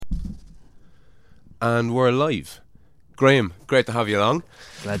And we're live. Graham, great to have you along.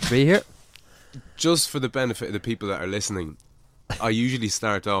 Glad to be here. Just for the benefit of the people that are listening, I usually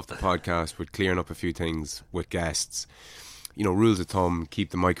start off the podcast with clearing up a few things with guests. You know, rules of thumb,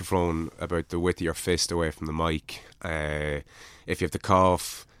 keep the microphone about the width of your fist away from the mic. If you have to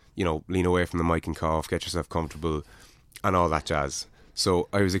cough, you know, lean away from the mic and cough, get yourself comfortable, and all that jazz. So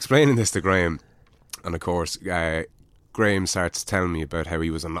I was explaining this to Graham, and of course, Graham starts telling me about how he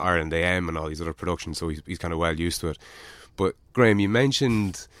was on Ireland AM and all these other productions, so he's kind of well used to it. But Graham, you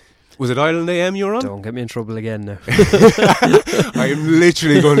mentioned, was it Ireland AM you were on? Don't get me in trouble again now. I am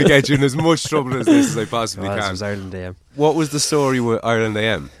literally going to get you in as much trouble as this as I possibly can. It was Ireland AM. What was the story with Ireland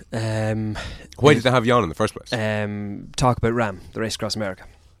AM? Why did they have you on in the first place? Talk about RAM, the race across America.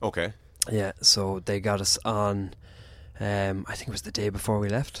 Okay. Yeah, so they got us on, I think it was the day before we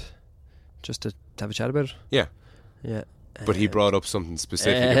left, just to have a chat about it. Yeah. Yeah. But he brought up something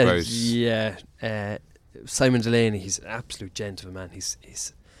specific about... Yeah. Simon Delaney, he's an absolute gent of a man. He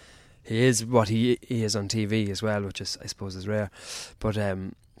is what he is on TV as well, which is, I suppose, is rare. But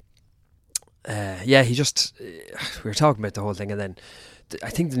he just... we were talking about the whole thing, and then I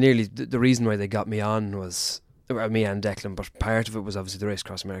think the reason why they got me on was... me and Declan, but part of it was obviously the race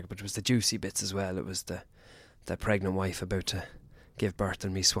across America, but it was the juicy bits as well. It was the pregnant wife about to give birth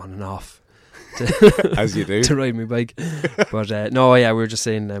and me swanning off. As you do. To ride my bike. But we were just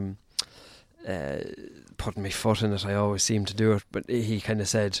saying putting my foot in it, I always seem to do it, but he kind of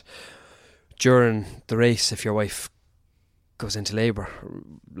said during the race, if your wife goes into labour,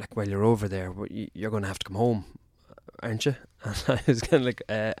 like while you're over there, you're going to have to come home, aren't you? And I was kind of like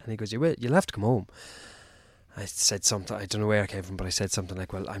and he goes, you'll have to come home. I said something, I don't know where I came from, but I said something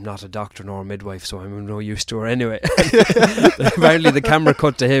like, well, I'm not a doctor nor a midwife, so I'm no use to her anyway. Apparently the camera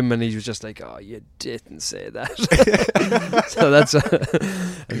cut to him and he was just like, oh, you didn't say that. So that's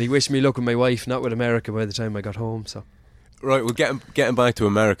and he wished me luck with my wife, not with America, by the time I got home. So right, well, getting back to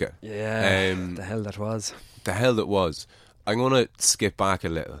America. Yeah, the hell that was. The hell that was. I'm going to skip back a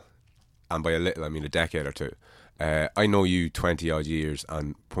little, and by a little I mean a decade or two. I know you 20 odd years,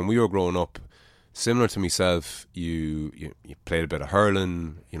 and when we were growing up, similar to myself, you played a bit of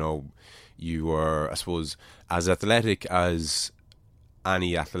hurling, you know, you were, I suppose, as athletic as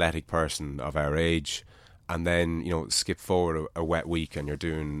any athletic person of our age, and then, you know, skip forward a wet week and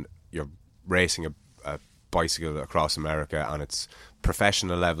you're racing a bicycle across America, and it's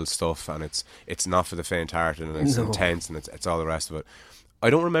professional level stuff, and it's not for the faint-hearted, and it's intense, and it's all the rest of it. I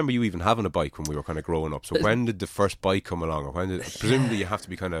don't remember you even having a bike when we were kind of growing up, so when did the first bike come along, or presumably you have to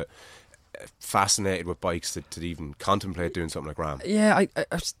be kind of fascinated with bikes to even contemplate doing something like RAM. Yeah, I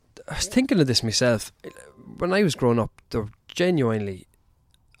was thinking of this myself. When I was growing up, there genuinely,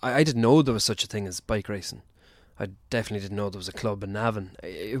 I didn't know there was such a thing as bike racing. I definitely didn't know there was a club in Navan.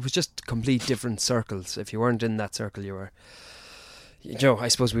 It was just complete different circles. If you weren't in that circle, you were... You know, I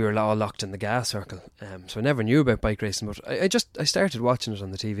suppose we were all locked in the gas circle. So I never knew about bike racing, but I started watching it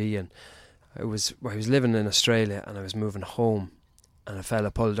on the TV, and I was living in Australia and I was moving home, and a fella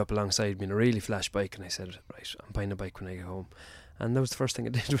pulled up alongside me in a really flash bike, and I said, right, I'm buying a bike when I get home. And that was the first thing I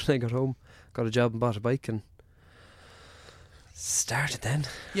did when I got home. Got a job and bought a bike and started then.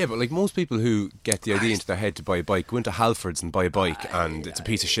 Yeah, but like most people who get the idea into their head to buy a bike, go into Halfords and buy a bike, and it's a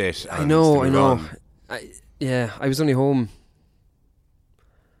piece of shit. I know. I was only home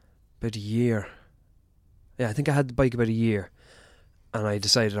about a year. Yeah, I think I had the bike about a year, and I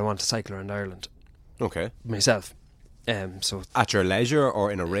decided I want to cycle around Ireland. Okay. Myself. So at your leisure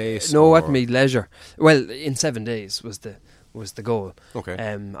or in a race? No, at my leisure. Well, in 7 days was the goal. Okay.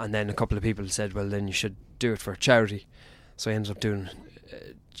 And then a couple of people said, well, then you should do it for charity. So I ended up doing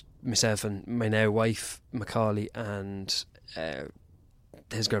myself and my now wife Macaulay and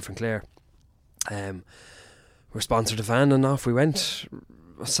his girlfriend Claire. We're sponsored a van and off we went.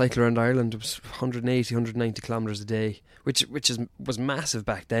 A cycle around Ireland. It was 180, 190 kilometres a day, which was massive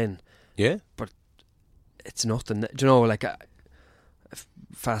back then. Yeah, but it's nothing. Do you know, like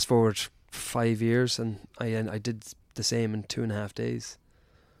fast forward 5 years, and I did the same in 2.5 days,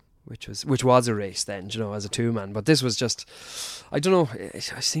 which was a race then. Do you know, as a 2-man. But this was just, I don't know.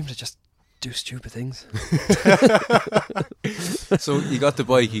 I seem to just do stupid things. So you got the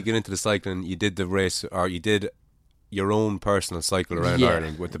bike, you get into the cycling, you did the race, or you did your own personal cycle around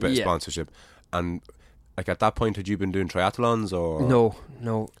Ireland with a bit of sponsorship, and like at that point had you been doing triathlons or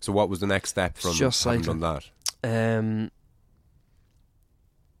no? So what was the next step from just having cycling. done that?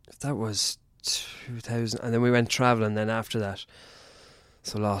 That was 2000, and then we went travelling then after that,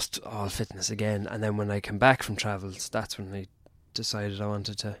 so lost all fitness again. And then when I came back from travels, that's when I decided I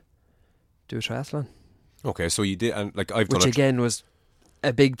wanted to do a triathlon. Okay, so you did, and like I've done which again was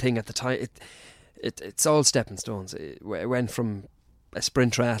a big thing at the time. it's all stepping stones. It went from a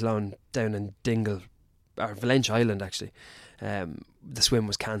sprint triathlon down in Dingle, or Valentia Island actually. The swim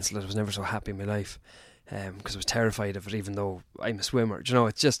was cancelled. I was never so happy in my life because I was terrified of it, even though I'm a swimmer. Do you know,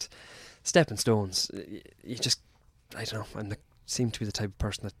 it's just stepping stones. You just, I don't know, seem to be the type of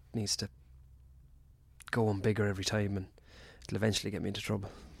person that needs to go on bigger every time, and it'll eventually get me into trouble.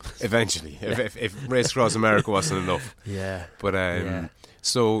 Eventually, if Race Across America wasn't enough. Yeah. But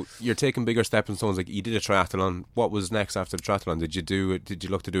so you're taking bigger stepping stones. Like, you did a triathlon. What was next after the triathlon? Did you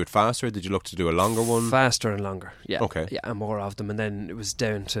look to do it faster? Did you look to do a longer one? Faster and longer. Yeah. Okay. Yeah, and more of them. And then it was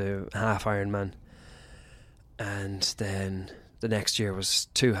down to half Ironman. And then the next year was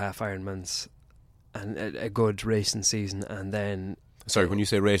 2 half Ironmans and a good racing season. And then, sorry, when you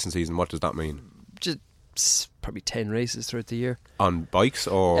say racing season, what does that mean? just probably 10 races throughout the year. On bikes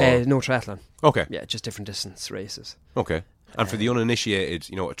or No triathlon. Okay. Yeah, just different distance races. Okay. And for the uninitiated,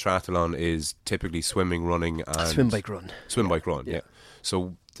 you know, a triathlon is typically swimming, running, and Swim, bike, run. Swim, bike, run. Yeah.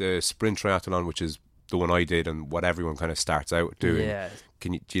 So the sprint triathlon, which is the one I did, and what everyone kind of starts out doing. Yeah.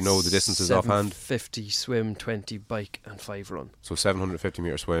 Do you know the distances offhand? 750 swim, 20 bike, and 5 run. So 750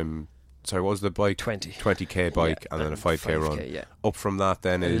 metre swim. Sorry, what was the bike? 20k bike, and then a 5k run. Yeah. Up from that,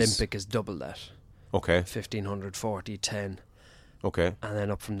 then Olympic is double that. Okay. 1500, 40, 10. Okay. And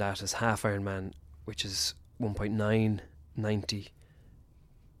then up from that is half Ironman, which is 1.9, 90,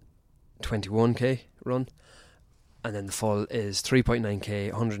 21k run. And then the full is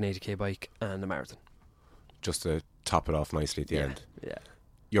 3.9k, 180k bike, and a marathon. Just to top it off nicely at the end. Yeah.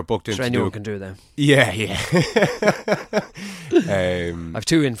 You're booked in. Sure, anyone can do them. Yeah. I've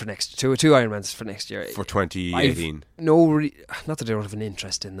 2 in for two Ironmans for next year. For 2018. Not that I don't have an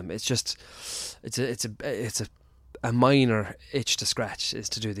interest in them. It's just it's a minor itch to scratch is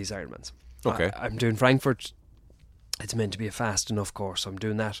to do these Ironmans. Okay. I'm doing Frankfurt. It's meant to be a fast enough course. So I'm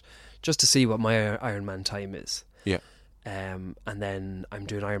doing that just to see what my Ironman time is. Yeah. And then I'm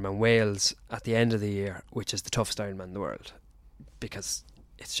doing Ironman Wales at the end of the year, which is the toughest Ironman in the world, because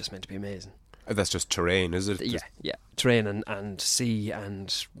it's just meant to be amazing. That's just terrain, is it? Yeah. Terrain and sea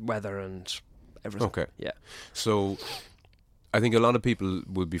and weather and everything. Okay. Yeah. So I think a lot of people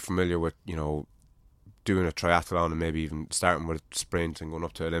would be familiar with, you know, doing a triathlon and maybe even starting with a sprint and going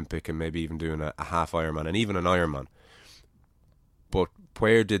up to Olympic and maybe even doing a half Ironman and even an Ironman. But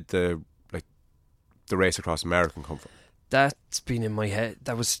where did the Race Across America come from? That's been in my head.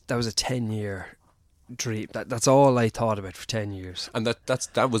 That was a 10-year dream. That's all I thought about for 10 years. And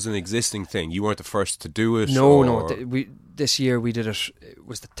that was an existing thing. You weren't the first to do it. No. This year we did it. It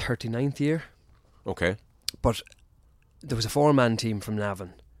was the 39th year. Okay. But there was a 4-man team from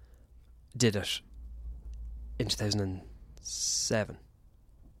Navan did it in 2007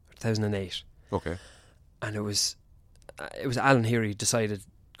 or 2008. Okay. And it was Alan Heary decided,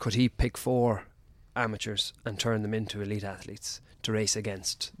 could he pick 4 amateurs and turn them into elite athletes to race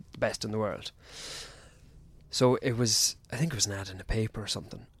against the best in the world. So I think it was an ad in the paper or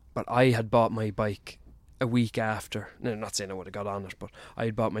something, but I had bought my bike a week after. No, not saying I would have got on it, but I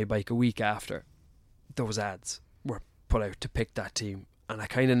had bought my bike a week after those ads were put out to pick that team, and I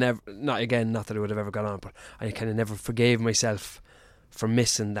kind of never, not that I would have ever got on, but I kind of never forgave myself for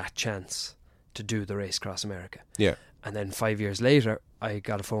missing that chance to do the Race Across America. Yeah. And then 5 years later I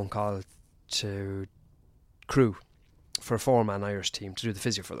got a phone call to Crew for a 4-man Irish team to do the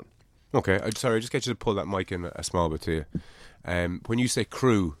physio for them. Okay, sorry, I just get you to pull that mic in a small bit to you. When you say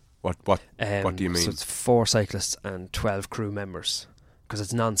crew, what do you mean? So it's 4 cyclists and 12 crew members, because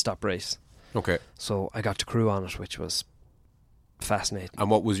it's a non-stop race. Okay. So I got to crew on it, which was fascinating. And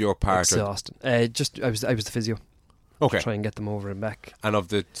what was your part? Exhausting. I was the physio. Okay. To try and get them over and back.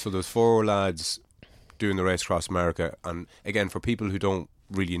 And so there's 4 lads doing the Race Across America, and again, for people who don't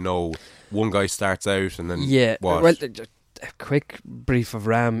really know, one guy starts out and then what? Well, a quick brief of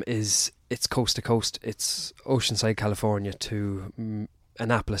RAM is it's coast to coast. It's Oceanside, California to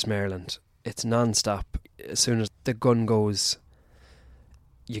Annapolis, Maryland. It's non-stop. As soon as the gun goes,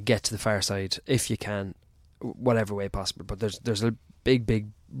 you get to the far side if you can, whatever way possible. But there's a big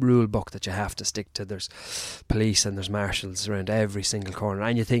rule book that you have to stick to. There's police and there's marshals around every single corner,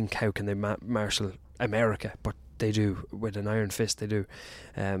 and you think, how can they marshal America? But they do. With an iron fist, they do.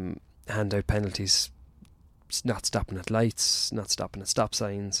 Hand out penalties, not stopping at lights, not stopping at stop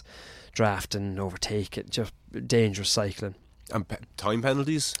signs, drafting, overtake it, just dangerous cycling. And time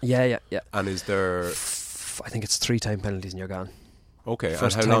penalties? Yeah. And is there... I think it's 3 time penalties and you're gone. Okay,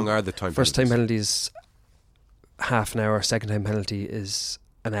 and how long are the time penalties? First time penalty is half an hour, second time penalty is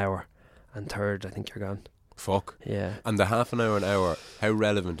an hour, and third, I think you're gone. Fuck. Yeah. And the half an hour, how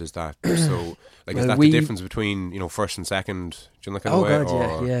relevant is that? So, is that the difference between, first and second? Do you know that kind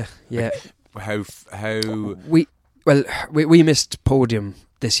of way? God, yeah. How? We missed podium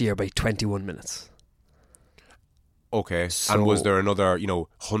this year by 21 minutes. Okay, So, and was there another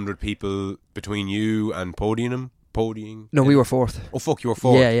 100 people between you and podium? No, we were fourth. Oh fuck, you were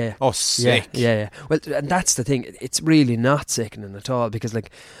fourth. Yeah. Oh, sick. Yeah. Well, and that's the thing. It's really not sickening at all, because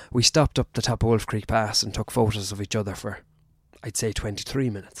like we stopped up the top of Wolf Creek Pass and took photos of each other for, I'd say, 23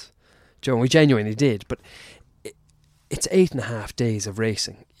 minutes. Joe, we genuinely did. But it's 8.5 days of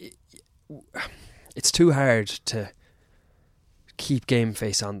racing. It's too hard to keep game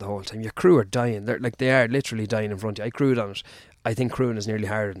face on the whole time. Your crew are dying. They are literally dying in front of you. I crewed on it. I think crewing is nearly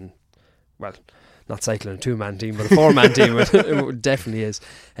harder than, well, not cycling a 2-man team, but a 4-man team. It definitely is.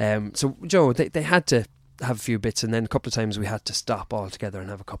 So, Joe, they had to have a few bits, and then a couple of times we had to stop altogether and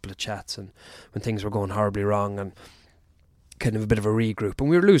have a couple of chats, and when things were going horribly wrong, and kind of a bit of a regroup. And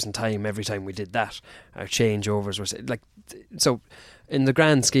we were losing time every time we did that. Our changeovers were like, so in the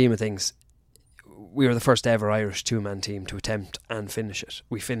grand scheme of things, we were the first ever Irish 2-man team to attempt and finish it.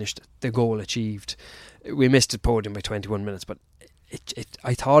 We finished it. The goal achieved. We missed the podium by 21 minutes, but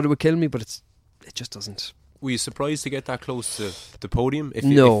I thought it would kill me, but it just doesn't. Were you surprised to get that close to the podium?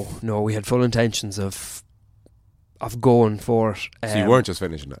 No, we had full intentions of going for it. So you weren't just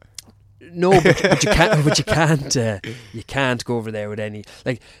finishing it. No, but you can't. But you can't go over there with any,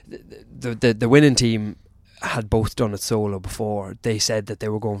 like, the winning team had both done it solo before. They said that they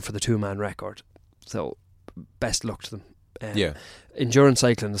were going for the 2-man record. So best luck to them. Yeah. Endurance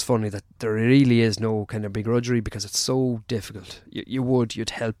cycling is funny that there really is no kind of begrudgery, because it's so difficult.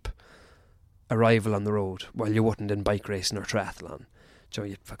 You'd help a rival on the road, while you wouldn't in bike racing or triathlon. So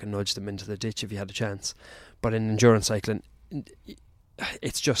you'd fucking nudge them into the ditch if you had a chance. But in endurance cycling,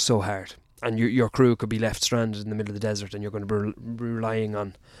 it's just so hard, and your crew could be left stranded in the middle of the desert, and you're going to be relying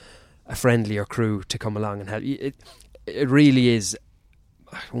on a friendlier crew to come along and help. It really is,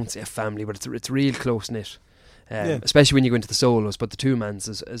 I won't say a family, but it's real close knit. Especially when you go into the solos, but the 2-mans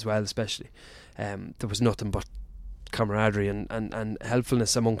as well, especially. There was nothing but camaraderie and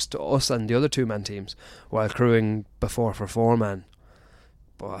helpfulness amongst us and the other 2-man teams, while crewing before for 4-man.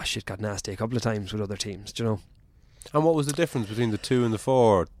 But shit got nasty a couple of times with other teams, do you know? And what was the difference between the 2 and the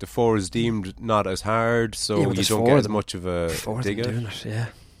 4? The 4 is deemed not as hard, so you don't get as much of a dig out. Doing it, yeah.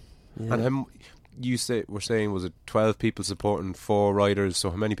 And were saying, was it 12 people supporting 4 riders?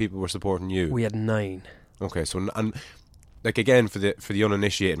 So how many people were supporting you? We had 9. Okay, so and like again for the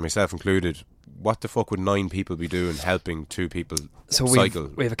uninitiated, myself included, what the fuck would 9 people be doing helping 2 people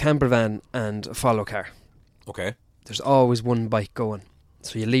cycle? We have a camper van and a follow car. Okay. There's always one bike going,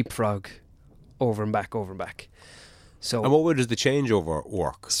 so you leapfrog over and back. So, and what way does the changeover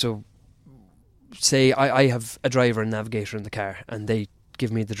work? So, say I have a driver and navigator in the car, and they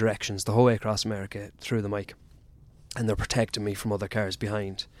give me the directions the whole way across America through the mic, and they're protecting me from other cars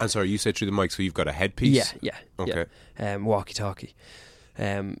behind. And sorry, you said through the mic, so you've got a headpiece? Yeah. Okay. Walkie-talkie.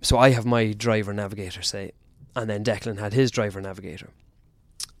 So I have my driver navigator, say, and then Declan had his driver navigator.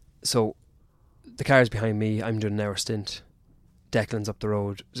 So the car's behind me, I'm doing an hour stint. Declan's up the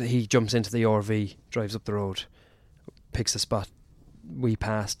road. So he jumps into the RV, drives up the road, picks a spot. We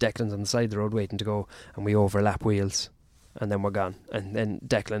pass, Declan's on the side of the road waiting to go, and we overlap wheels, and then we're gone. And then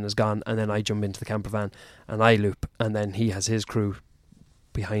Declan is gone, and then I jump into the camper van and I loop, and then he has his crew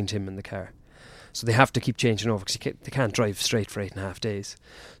behind him in the car. So they have to keep changing over, because they can't drive straight for 8.5 days.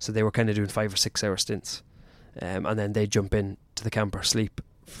 So they were kind of doing 5 or 6 hour stints, and then they jump in to the camper, sleep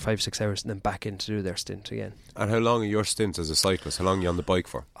for 5 or 6 hours, and then back in to do their stint again. And how long are your stints as a cyclist? How long are you on the bike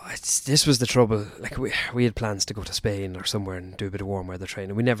for? This was the trouble. Like we had plans to go to Spain or somewhere and do a bit of warm weather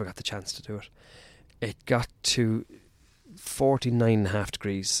training. We never got the chance to do it. It got to 49.5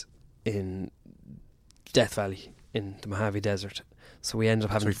 degrees in Death Valley in the Mojave Desert. So we ended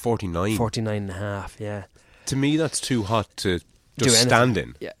up having 49.5, yeah. To me, that's too hot to just stand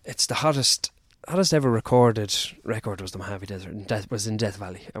in. Yeah, it's the hottest ever recorded record was the Mojave Desert, and was in Death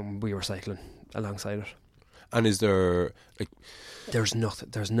Valley, and we were cycling alongside it. And is there there's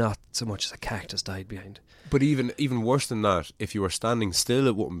not so much as a cactus died behind. But even worse than that, if you were standing still,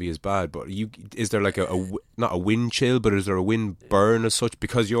 it wouldn't be as bad. But is there like not a wind chill, but is there a wind burn as such?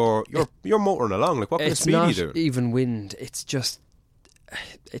 Because you're motoring along. Like, what kind of speed are you doing? It's not even wind. It's just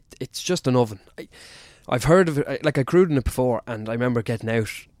an oven. I've heard of it. Like, I crewed in it before, and I remember getting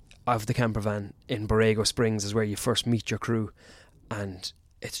out of the camper van in Borrego Springs is where you first meet your crew, and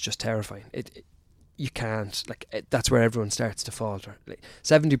it's just terrifying. You can't, that's where everyone starts to falter.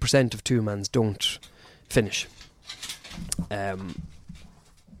 70% of 2-mans don't finish. Sorry,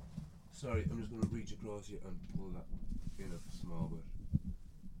 I'm just going to reach across you and pull that in a small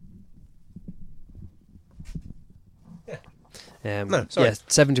No, sorry. Yeah,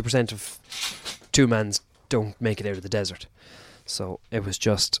 70% of 2-mans don't make it out of the desert. So it was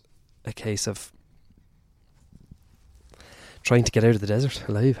just a case of trying to get out of the desert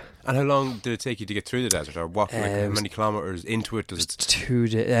alive. And how long did it take you to get through the desert, or what? Like, how many kilometres into it does it? 2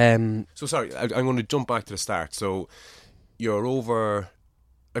 days. So sorry, I'm going to jump back to the start. So you're over.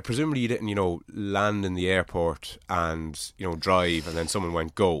 Presumably you didn't, land in the airport and drive, and then someone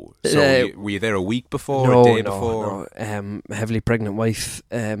went go. So were you there a week before, a day before? No. Heavily pregnant wife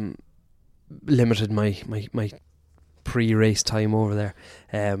limited my pre-race time over there.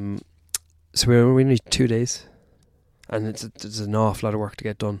 So we were only 2 days, and it's an awful lot of work to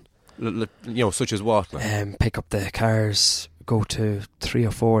get done. Such as what? Like? Pick up the cars, go to 3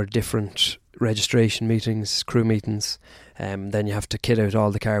 or 4 different registration meetings, crew meetings. Then you have to kit out all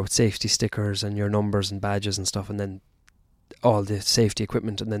the car with safety stickers and your numbers and badges and stuff, and then all the safety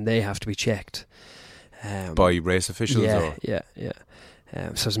equipment, and then they have to be checked by race officials. Yeah.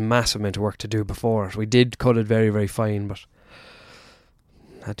 So there's a massive amount of work to do before it. We did cut it very, very fine, but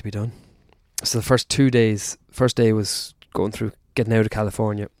it had to be done. So the first 2 days, first day was going through, getting out of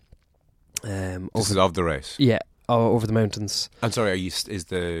California. This is of the race. Yeah, over the mountains. I'm sorry. Is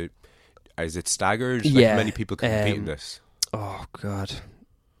it staggered? Like, Yeah. Many people can compete in this. Oh God,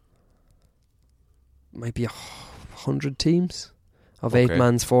 might be 100 teams of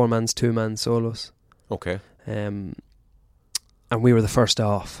 8-mans, 4-mans, 2-man solos. Okay. And we were the first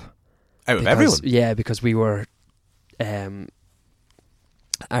off. Out of everyone? Yeah, because we were Team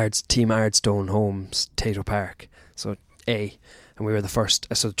Ardstone Homes, Tato Park. So A, and we were the first.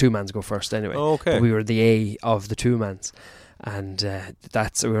 So the 2-mans go first anyway. Oh, okay. But we were the A of the 2-mans, and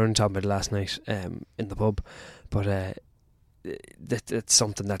we were only talking about it last night in the pub, but it's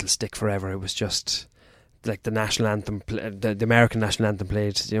something that'll stick forever. It was just like the national anthem, the American national anthem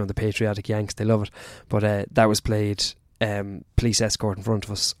played. The patriotic Yanks, they love it. But that was played. Police escort in front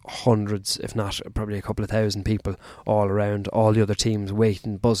of us, hundreds, if not probably a couple of thousand people all around, all the other teams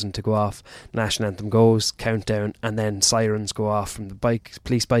waiting, buzzing to go off. National anthem goes, countdown, and then sirens go off from the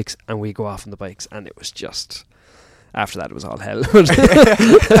police bikes, and we go off on the bikes, and it was just, after that it was all hell.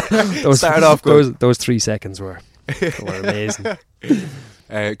 Started off good. Those 3 seconds were amazing.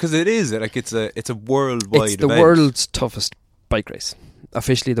 Because it's a worldwide It's the event. world's toughest bike race.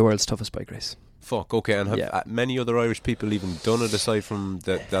 Officially the world's toughest bike race. Fuck, okay. And have many other Irish people even done it aside from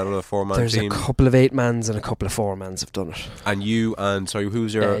that other 4-man There's team? a couple of 8-mans and a couple of 4-mans have done it. And you and, sorry,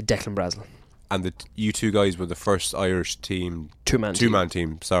 who's your... Declan Brazel. And you two guys were the first Irish team... 2-man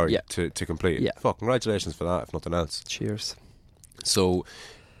team, sorry, to complete it. Yeah. Fuck, congratulations for that, if nothing else. Cheers. So,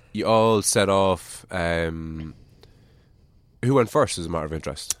 you all set off... who went first, as a matter of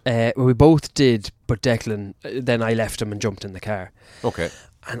interest? We both did, but Declan, then I left him and jumped in the car. Okay.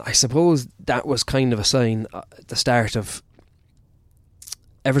 And I suppose that was kind of a sign at the start of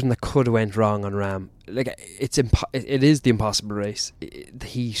everything that could have went wrong on Ram. Like, it is the impossible race. The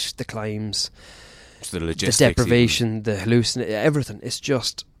heat, the climbs, the logistics, the deprivation, the hallucination, everything. It's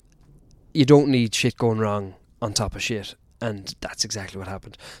just, you don't need shit going wrong on top of shit. And that's exactly what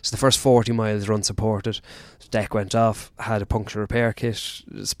happened. So the first 40 miles were unsupported. Deck went off, had a puncture repair kit,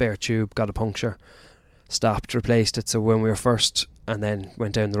 spare tube, got a puncture, stopped, replaced it. So when we were first, and then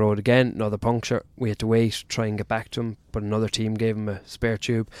went down the road again, another puncture, we had to wait, try and get back to him, but another team gave him a spare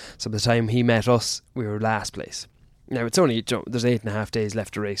tube. So by the time he met us, we were last place. Now it's only, there's 8.5 days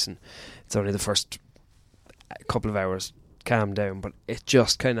left to race, and it's only the first couple of hours, calm down, but it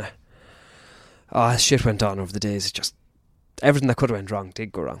just kind of, shit went on over the days. It just, everything that could have went wrong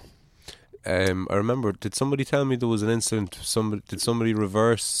did go wrong. I remember, did somebody tell me there was an incident? Did somebody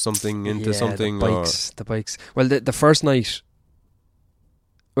reverse something into something? The bikes. Well, the first night,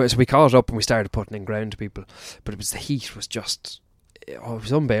 so we caught up and we started putting in ground to people, but it was the heat was just, it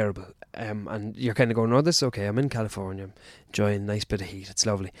was unbearable. And you're kind of going, oh, this is okay, I'm in California, I'm enjoying a nice bit of heat, it's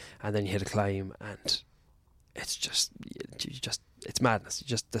lovely. And then you hit a climb and it's just, it's madness.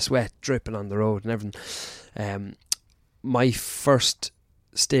 Just the sweat dripping on the road and everything. My first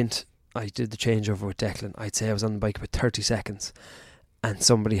stint, I did the changeover with Declan. I'd say I was on the bike about 30 seconds and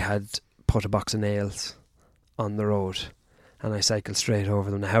somebody had put a box of nails on the road and I cycled straight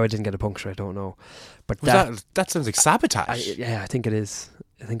over them. Now, how I didn't get a puncture, I don't know. But that sounds like sabotage. I think it is.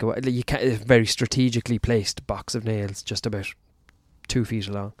 I think you can't, a very strategically placed box of nails, just about 2 feet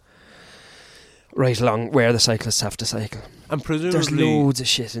along, right along where the cyclists have to cycle. And presumably, there's loads of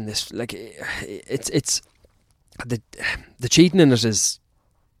shit in this. Like, it's the cheating in it is.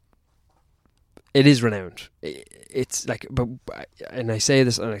 It is renowned. It's like, and I say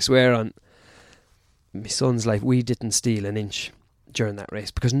this and I swear on my son's life, we didn't steal an inch during that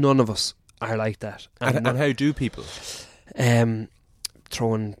race because none of us are like that. And how do people?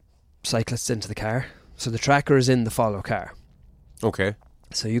 throwing cyclists into the car. So the tracker is in the follow car. Okay.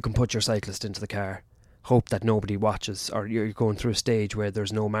 So you can put your cyclist into the car, hope that nobody watches, or you're going through a stage where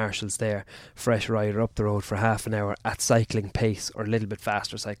there's no marshals there, fresh rider up the road for half an hour at cycling pace, or a little bit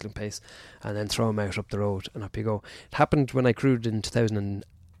faster cycling pace, and then throw them out up the road and up you go. It happened when I crewed in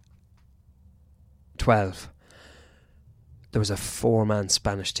 2012. There was a 4-man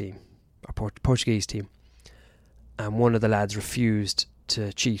Spanish team, a Portuguese team, and one of the lads refused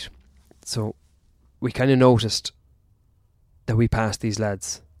to cheat. So we kind of noticed that we passed these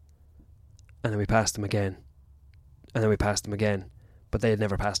lads, and then we passed them again, and then we passed them again, but they had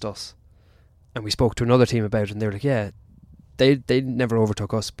never passed us. And we spoke to another team about it, and they were like, yeah, they never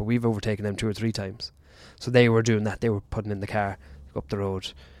overtook us, but we've overtaken them 2 or 3 times. So they were doing that. They were putting in the car up the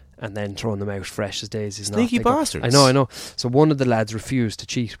road and then throwing them out fresh as daisies. Sneaky bastards. I know. So one of the lads refused to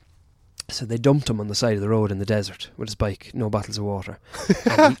cheat. So they dumped him on the side of the road in the desert with his bike, no bottles of water.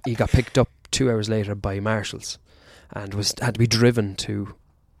 And he got picked up 2 hours later by marshals and had to be driven to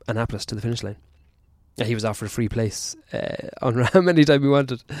Annapolis to the finish line. Yeah, he was offered a free place on Ram anytime he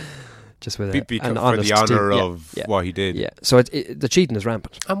wanted, just with an honest for the honour team. of what he did. Yeah, so the cheating is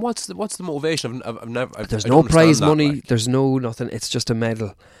rampant. And what's the motivation? I've never. There's no prize money. Like. There's no nothing. It's just a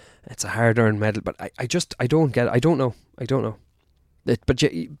medal. It's a hard-earned medal. But I don't get it. I don't know. But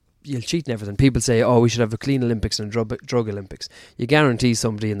you'll cheat in everything. People say, oh, we should have a clean Olympics and a drug Olympics. You guarantee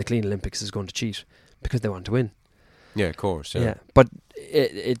somebody in the clean Olympics is going to cheat because they want to win. Yeah, of course. Yeah. But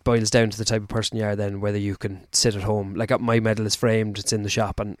it boils down to the type of person you are then, whether you can sit at home. Like my medal is framed, it's in the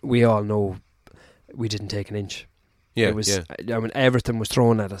shop, and we all know we didn't take an inch. Yeah, it was. I mean, everything was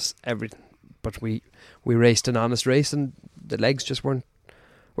thrown at us, everything. But we raced an honest race, and the legs just weren't.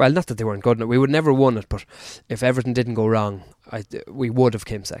 Well, not that they weren't good enough. We would never won it, but if everything didn't go wrong, we would have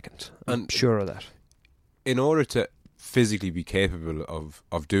came second. I'm sure of that. In order to physically be capable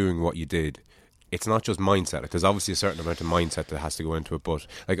of doing what you did, it's not just mindset. There's obviously a certain amount of mindset that has to go into it, but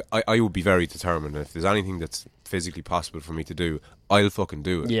like I would be very determined. If there's anything that's physically possible for me to do, I'll fucking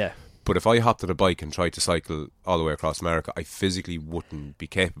do it. Yeah. But if I hopped on a bike and tried to cycle all the way across America, I physically wouldn't be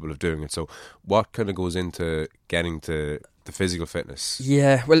capable of doing it. So what kind of goes into getting to the physical fitness?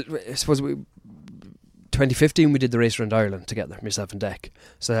 Yeah, well, I suppose 2015 we did the race around Ireland together, myself and Deck.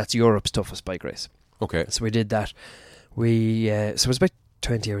 So that's Europe's toughest bike race. Okay. So we did that. So it was about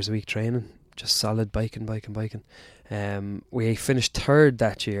 20 hours a week training. Just solid biking. We finished 3rd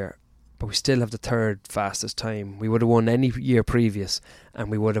that year, but we still have the 3rd fastest time. We would have won any year previous,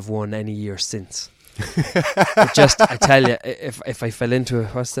 and we would have won any year since. I tell you, if I fell into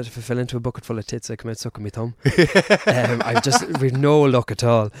a bucket full of tits, I come out sucking my thumb. We've no luck at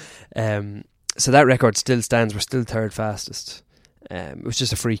all. So that record still stands. We're still 3rd fastest. It was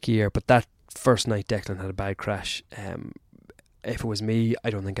just a freak year, but that first night Declan had a bad crash. If it was me, I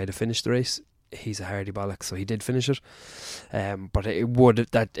don't think I'd have finished the race. He's a hardy bollock, so he did finish it. But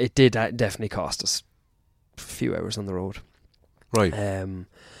it did definitely cost us a few hours on the road. Right.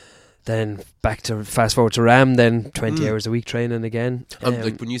 Then fast forward to Ram. Then 20 hours a week training again.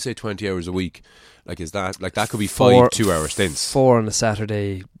 Like when you say 20 hours a week, like is that like that could be 5 2-hour stints? 4 on a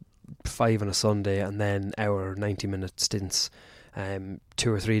Saturday, 5 on a Sunday, and then hour 90-minute stints. 2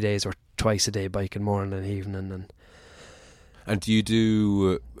 or 3 days, or twice a day biking, morning and evening. And do you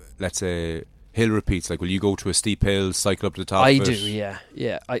do, let's say, hill repeats? Like, will you go to a steep hill, cycle up to the top? I do, yeah.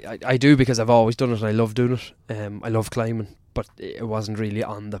 I do because I've always done it and I love doing it. I love climbing, but it wasn't really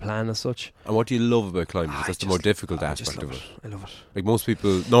on the plan as such. And what do you love about climbing? That's the more difficult aspect of it. I love it. Like most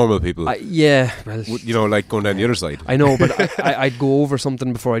people, normal people, well, you know, like going down the other side. I know, but I'd go over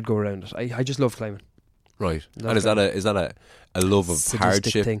something before I'd go around it. I just love climbing. Right. And is that a love of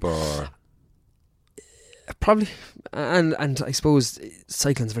hardship thing? Or? Probably, and I suppose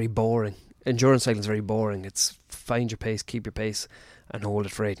cycling's very boring. Endurance cycling's very boring. It's find your pace, keep your pace, and hold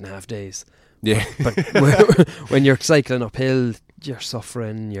it for 8.5 days. Yeah. But when you're cycling uphill, you're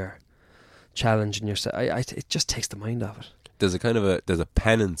suffering, you're challenging yourself. It just takes the mind off it. There's a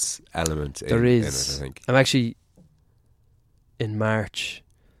penance element. There is. In it, I think. I'm actually in March.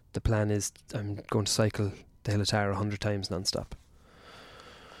 The plan is I'm going to cycle the Hill of Tara 100 times non-stop.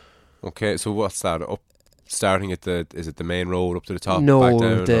 Okay, so what's that? Starting at is it the main road up to the top? No, back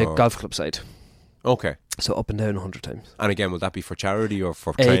down, the golf club side. Okay. So up and down 100 times. And again, will that be for charity or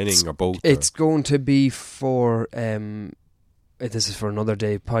for training or both? It's going to be for, this is for another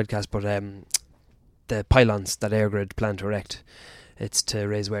day podcast, but the pylons that Airgrid plan to erect, it's to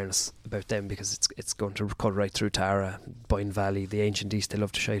raise awareness about them because it's going to cut right through Tara, Boyne Valley, the ancient east they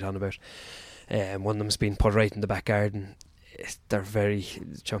love to shite on about. One of them's been put right in the back garden. They're very...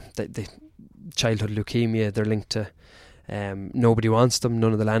 childhood leukemia they're linked to. Nobody wants them.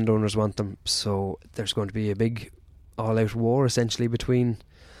 None of the landowners want them. So there's going to be a big all-out war essentially between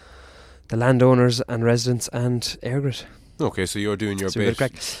the landowners and residents and EirGrid. Okay, so you're doing your So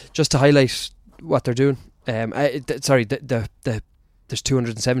bit. just to highlight what they're doing. There's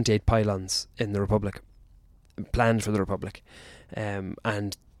 278 pylons in the Republic, planned for the Republic,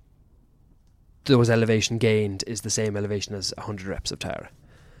 and those elevation gained is the same elevation as 100 reps of Tara.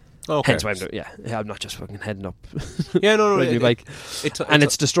 Okay. Hence why I'm not just fucking heading up. Yeah, no, riding my bike. And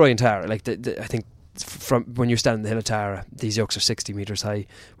It's destroying Tara. Like I think from when you stand on the hill of Tara, these yokes are 60 metres high.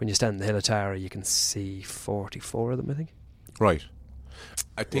 When you stand on the hill of Tara, you can see 44 of them, I think. Right.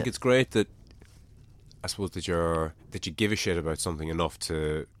 I think it's great that, I suppose, that you give a shit about something enough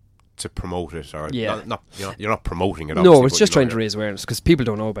to promote it, or you're not promoting it. No, it's just trying to raise awareness because people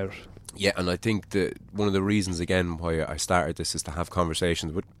don't know about it. Yeah, and I think that one of the reasons again why I started this is to have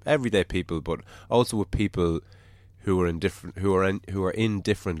conversations with everyday people, but also with people who are in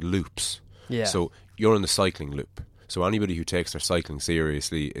different loops. Yeah. So you're in the cycling loop. So anybody who takes their cycling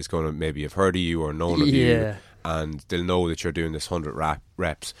seriously is going to maybe have heard of you or known of you, and they'll know that you're doing this 100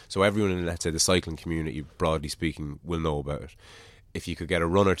 reps. So everyone in, let's say, the cycling community, broadly speaking, will know about it. If you could get a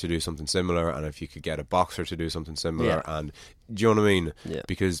runner to do something similar, and if you could get a boxer to do something similar, and do you know what I mean? Yeah.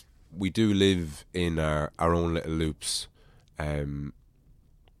 Because we do live in our own little loops, and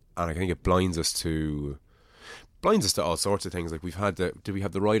I think it blinds us to all sorts of things. Like did we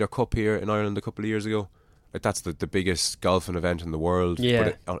have the Ryder Cup here in Ireland a couple of years ago? Like that's the biggest golfing event in the world.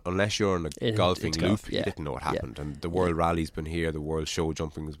 Yeah. But unless you're in a golfing loop, you yeah. didn't know what happened. And the World Rally's been here, the World Show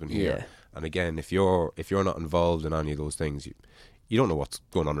Jumping has been here. Yeah. And again, if you're not involved in any of those things, you don't know what's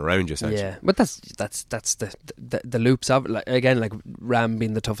going on around you, essentially. Yeah, but that's the loops of it. Like, again, like Ram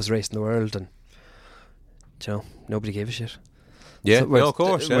being the toughest race in the world, and nobody gave a shit. Yeah, So, no, of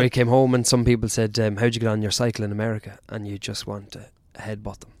course. Where he came home and some people said, "How'd you get on your cycle in America?" And you just want to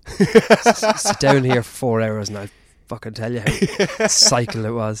headbutt them. Sit down here for 4 hours, and I'll fucking tell you how cycle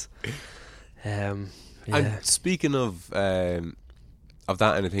it was. And speaking of that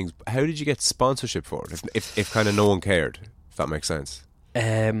kind of things, how did you get sponsorship for it? If kind of no one cared. If that makes sense.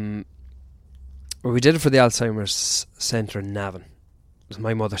 Well, we did it for the Alzheimer's Centre in Navan.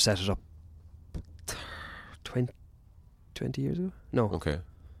 My mother set it up 20 years ago? No. Okay.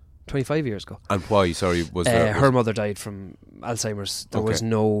 25 years ago. And why? Sorry, was there... her mother died from Alzheimer's. There was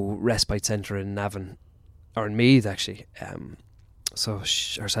no respite centre in Navan, or in Meath, actually. So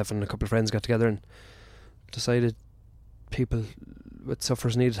herself and a couple of friends got together and decided people with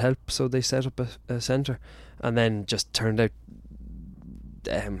sufferers needed help, so they set up a centre. And then just turned out,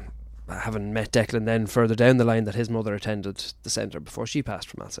 having met Declan then further down the line, that his mother attended the centre before she passed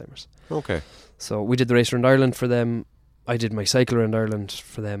from Alzheimer's. Okay. So we did the race around Ireland for them. I did my cycle around Ireland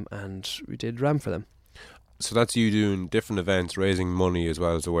for them, and we did Ram for them. So that's you doing different events, raising money as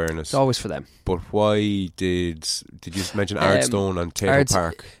well as awareness. It's always for them. But why did you mention Ardstone and Tato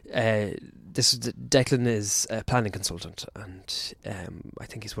Park? Declan is a planning consultant, and I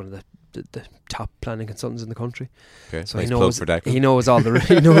think he's one of the top planning consultants in the country. Okay, so nice plug for Declan. He knows all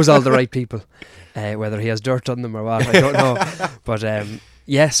the right people. Whether he has dirt on them or what, I don't know. But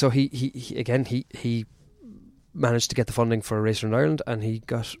so he managed to get the funding for Race Around Ireland, and he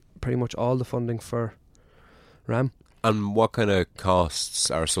got pretty much all the funding for Ram. And what kind of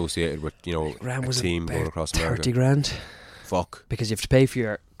costs are associated with Ram a team going across America? 30 grand. Fuck. Because you have to pay for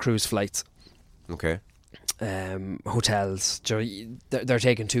your cruise flights. Okay. Hotels. They're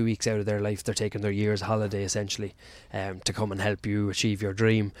taking 2 weeks out of their life. They're taking their year's holiday essentially to come and help you achieve your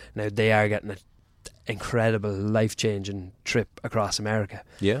dream. Now they are getting an incredible, life-changing trip across America.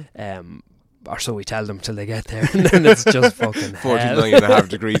 Yeah. Or so we tell them till they get there, and then it's just fucking 49.5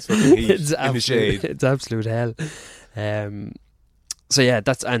 degrees fucking heat in the shade. It's absolute hell. So yeah,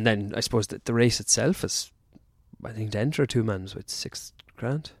 and then I suppose that the race itself is, I think, to enter a two-man's with 6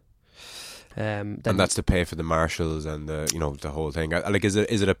 grand. And that's to pay for the marshals and the whole thing. Like, is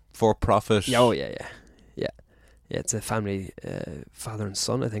it a for-profit? Oh yeah. It's a family, father and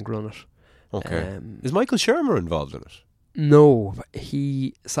son, I think, run it. Okay. Is Michael Shermer involved in it? No,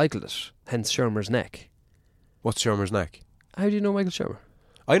 he cycled it. Hence Shermer's neck. What's Shermer's neck? How do you know Michael Shermer?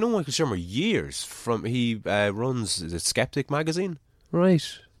 I know Michael Shermer years from. He runs the Skeptic magazine. Right.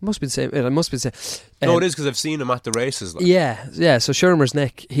 Must be the same. It must be the same. No, it is, because I've seen him at the races. Like. Yeah. So Shermer's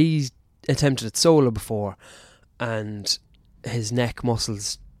neck, he attempted it solo before, and his neck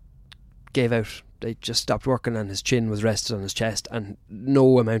muscles gave out. They just stopped working, and his chin was rested on his chest, and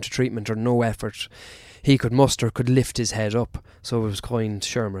no amount of treatment or no effort he could muster could lift his head up. So it was coined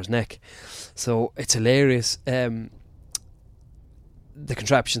Shermer's neck. So it's hilarious, the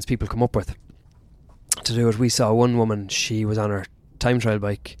contraptions people come up with. to do it. We saw one woman, she was on her time trial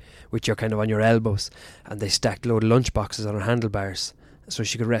bike, which you're kind of on your elbows, and they stacked a load of lunch boxes on her handlebars so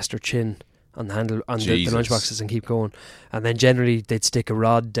she could rest her chin on the lunch boxes and keep going. And then generally they'd stick a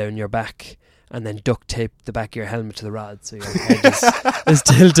rod down your back and then duct tape the back of your helmet to the rod so your head is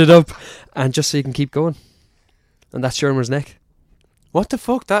tilted up, and just so you can keep going. And that's Shermer's neck. What the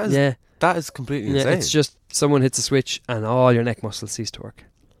fuck? That is completely insane. It's just someone hits a switch and all your neck muscles cease to work,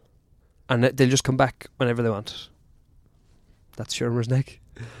 and they'll just come back whenever they want. That's Shermer's neck.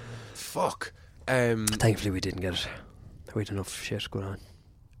 Fuck. Thankfully we didn't get it. We had enough shit going on.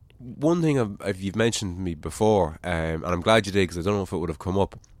 One thing you've mentioned to me before, and I'm glad you did, because I don't know if it would have come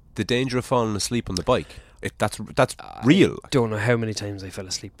up, the danger of falling asleep on the bike. That's real. I don't know how many times I fell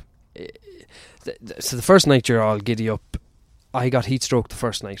asleep. So the first night you're all giddy up. I got heat stroke the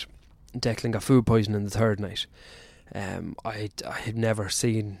first night. Declan got food poisoning the third night. I had never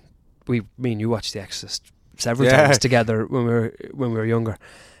seen. Me and you watched The Exorcist several times together when we were younger.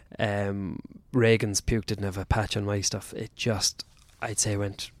 Reagan's puke didn't have a patch on my stuff. It just, I'd say,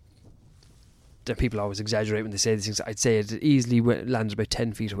 went. The people always exaggerate when they say these things. I'd say it easily landed about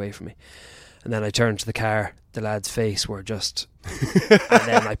 10 feet away from me, and then I turned to the car. The lad's face were just, and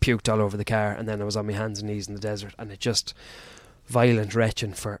then I puked all over the car, and then I was on my hands and knees in the desert, and it just violent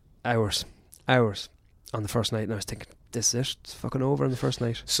retching for hours on the first night. And I was thinking, this is it. It's fucking over on the first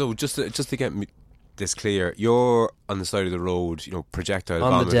night. So just to get this clear, you're on the side of the road, projectile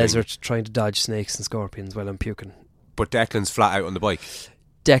on vomiting, the desert, trying to dodge snakes and scorpions while I'm puking. But Declan's flat out on the bike.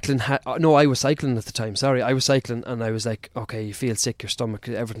 I was cycling at the time. Sorry, I was cycling, and I was like, okay, you feel sick, your stomach,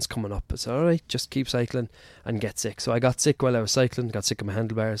 everything's coming up. It's all right, just keep cycling and get sick. So I got sick while I was cycling. Got sick on my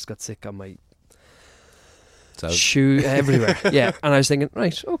handlebars. Got sick on my shoe, everywhere. Yeah, and I was thinking,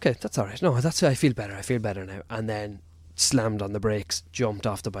 right, okay, that's all right. No, that's I feel better now. And then slammed on the brakes, jumped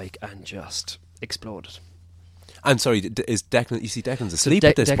off the bike, and just exploded. And sorry, is Declan? You see, Declan's asleep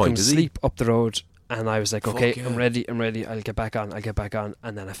at this point. Declan was asleep up the road. And I was like, okay, I'm ready, I'll get back on.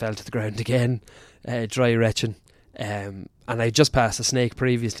 And then I fell to the ground again, dry retching. And I just passed a snake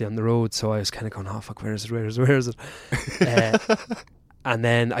previously on the road, so I was kind of going, oh fuck, where is it? And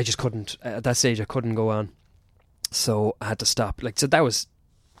then I just couldn't, at that stage I couldn't go on. So I had to stop. So that was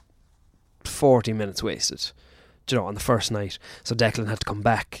 40 minutes wasted, on the first night. So Declan had to come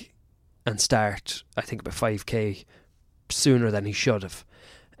back and start, I think, about 5k sooner than he should have.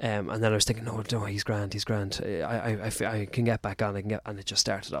 And then I was thinking, no, he's grand. I can get back on. And it just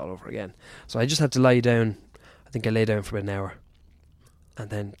started all over again. So I just had to lie down. I think I lay down for about an hour, and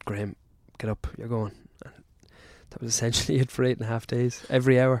then Graham, get up, you're going. And that was essentially it for 8.5 days,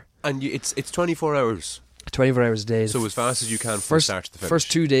 every hour. And it's 24 hours. 24 hours a day. So as fast as you can from start to the finish.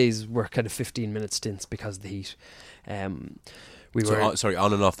 First 2 days were kind of 15-minute stints because of the heat. We were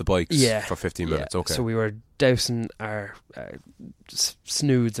on and off the bikes for 15 minutes. Okay. So we were dousing our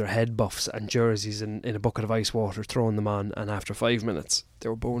snoods or head buffs and jerseys in a bucket of ice water, throwing them on, and after 5 minutes they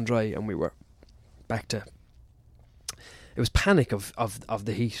were bone dry, and we were back to. It was panic of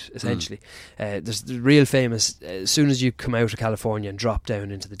the heat, essentially. There's the real famous, as soon as you come out of California and drop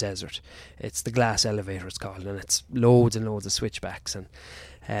down into the desert, it's the glass elevator, it's called, and it's loads and loads of switchbacks.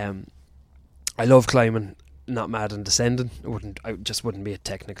 And I love climbing, not mad on descending. I just wouldn't be a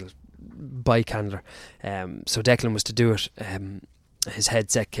technical bike handler. So Declan was to do it. His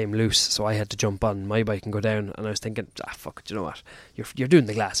headset came loose, so I had to jump on my bike and go down. And I was thinking, fuck it, you know what? You're doing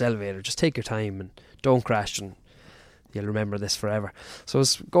the glass elevator. Just take your time and don't crash, and you'll remember this forever. So I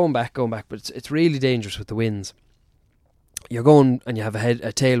was going back, but it's really dangerous with the winds. You're going and you have a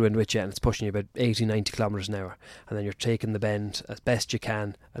tailwind with you, and it's pushing you about 80, 90 kilometres an hour, and then you're taking the bend as best you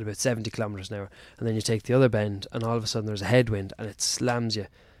can at about 70 kilometres an hour, and then you take the other bend, and all of a sudden there's a headwind, and it slams you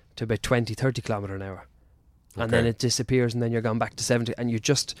to about 20, 30 kilometres an hour, and then it disappears, and then you're gone back to 70, and you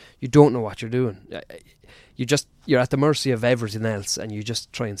don't know what you're doing. You're at the mercy of everything else, and you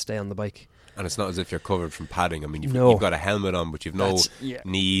just try and stay on the bike. And it's not as if you're covered from padding. I mean, you've got a helmet on, but you've no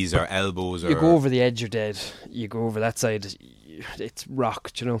knees or elbows. You go over the edge, you're dead. You go over that side, it's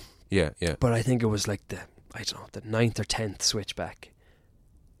rocked, Yeah. But I think it was like the 9th or 10th switchback,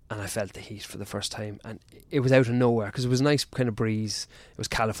 and I felt the heat for the first time, and it was out of nowhere because it was a nice kind of breeze. It was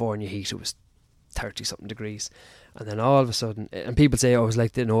California heat. It was 30-something degrees, and then all of a sudden, and people say, "Oh, it was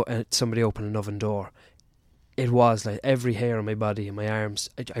like somebody opened an oven door." It was like every hair on my body and my arms,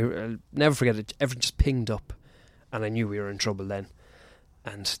 I'll never forget it, everything just pinged up, and I knew we were in trouble then,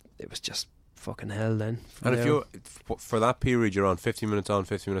 and it was just fucking hell then. And if you're, for that period, you're on 50 minutes on,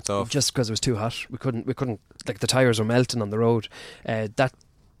 50 minutes off? Just because it was too hot. We couldn't, like, the tyres were melting on the road. That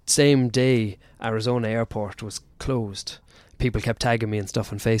same day, Arizona airport was closed people kept tagging me and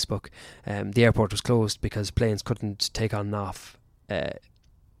stuff on Facebook. The airport was closed because planes couldn't take on and off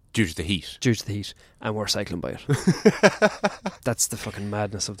Due to the heat. and we're cycling by it. That's the fucking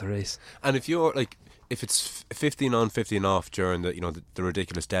madness of the race. And if you're like, if it's 15 on, 15 off during the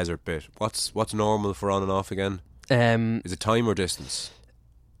ridiculous desert bit, what's normal for on and off again? Is it time or distance?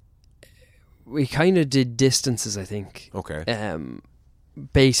 We kind of did distances, I think. Okay.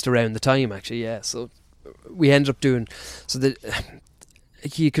 Based around the time, actually, yeah. So we ended up doing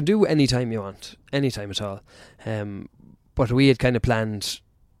you can do any time you want, any time at all. But we had kind of planned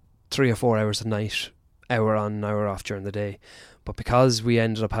 3 or 4 hours a night, hour on, hour off during the day. But because we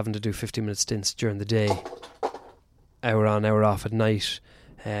ended up having to do 15-minute stints during the day, hour on, hour off at night,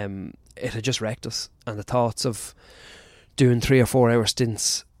 it had just wrecked us. And the thoughts of doing 3 or 4 hour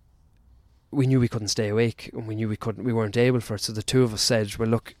stints, we knew we couldn't stay awake, and we knew we weren't able for it. So the two of us said, well,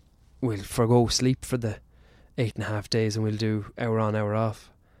 look, we'll forgo sleep for the 8.5 days and we'll do hour on, hour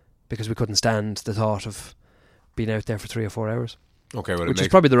off, because we couldn't stand the thought of being out there for 3 or 4 hours. Okay, well, which is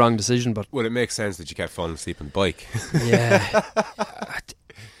probably the wrong decision, but it makes sense that you kept falling asleep on the bike. Yeah.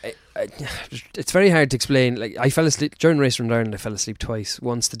 It's very hard to explain. Like, I fell asleep during Race Around Ireland. I fell asleep twice.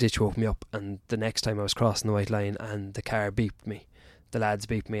 Once the ditch woke me up, and the next time I was crossing the white line and the car beeped me. The lads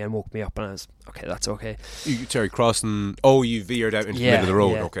beeped me and woke me up, and I was okay. That's okay. Sorry, crossing. Oh, you veered out into the middle of the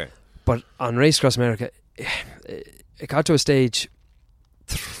road. Yeah. Okay. But on Race Across America, it got to a stage,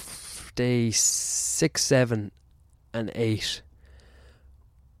 day 6, 7, and 8.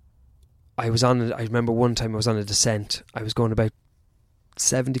 I remember one time I was on a descent. I was going about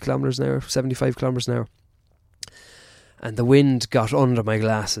 70 kilometres an hour, 75 kilometres an hour. And the wind got under my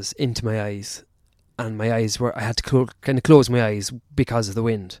glasses, into my eyes. And my eyes I had to kind of close my eyes because of the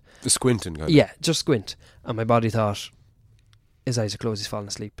wind. The squinting kind of. Yeah, just squint. And my body thought, his eyes are closed, he's fallen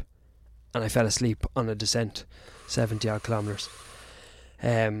asleep. And I fell asleep on a descent, 70 odd kilometres.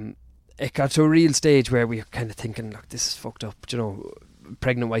 It got to a real stage where we were kind of thinking, look, this is fucked up,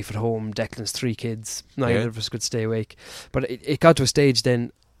 pregnant wife at home, Declan's 3 kids, neither of us could stay awake. But it got to a stage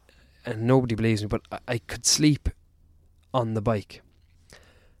then, and nobody believes me, but I could sleep on the bike.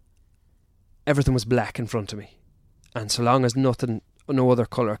 Everything was black in front of me, and so long as no other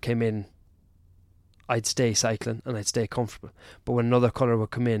colour came in, I'd stay cycling and I'd stay comfortable. But when another colour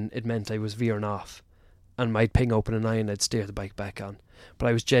would come in, it meant I was veering off, and I'd ping open an eye and I'd steer the bike back on. But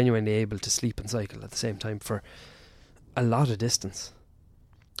I was genuinely able to sleep and cycle at the same time for a lot of distance.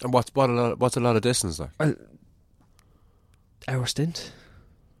 And what's a lot of distance like? Hour stint,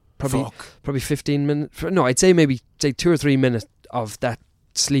 probably 15 minutes. No, I'd say maybe 2 or 3 minutes of that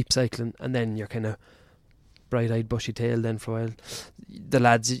sleep cycling, and then you're kind of bright-eyed, bushy-tailed then for a while. The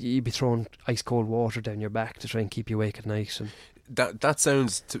lads, you'd be throwing ice cold water down your back to try and keep you awake at night. And that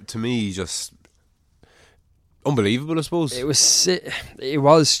sounds to me just unbelievable, I suppose. It was stupid.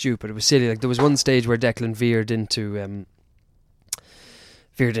 It was silly. Like, there was one stage where Declan veered into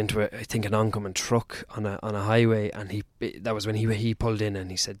I think an oncoming truck on a highway, and that was when he pulled in, and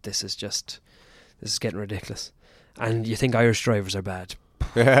he said, this is getting ridiculous. And you think Irish drivers are bad.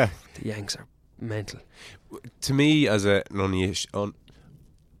 Yeah. The Yanks are mental. To me, as an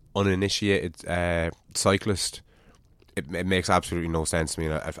uninitiated cyclist, it makes absolutely no sense to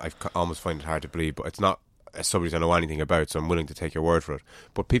me. I almost find it hard to believe, but it's not a subject I know anything about, so I'm willing to take your word for it.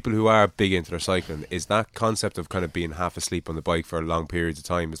 But people who are big into their cycling, is that concept of kind of being half asleep on the bike for long periods of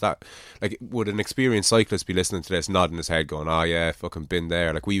time, is that, like, would an experienced cyclist be listening to this, nodding his head going, oh yeah, fucking been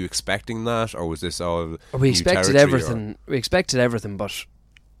there? Like, were you expecting that, or was this all we expected everything? We expected everything, but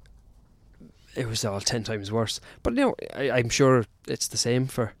it was all 10 times worse. But I'm sure it's the same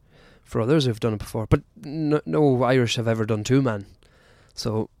for others who've done it before. But no Irish have ever done 2-man,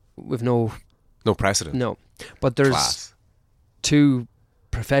 so we've no precedent. No, but there's Class. 2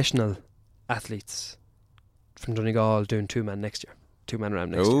 professional athletes from Donegal doing 2-man next year. 2-man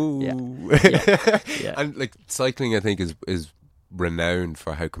round next year. Yeah. And like, cycling, I think, is renowned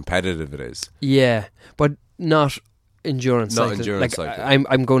for how competitive it is. Yeah, but not endurance cycling. Cycling.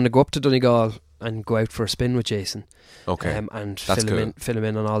 I'm going to go up to Donegal and go out for a spin with Jason. Okay, and that's fill cool. him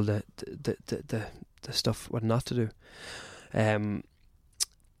in on all the stuff what not to do.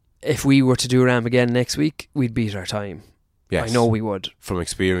 If we were to do Ram again next week, we'd beat our time. Yes. I know we would. From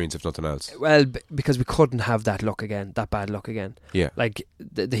experience, if nothing else. Well, because we couldn't have that bad luck again. Yeah. Like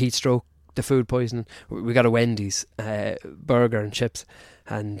the heat stroke, the food poisoning. We got a Wendy's burger and chips,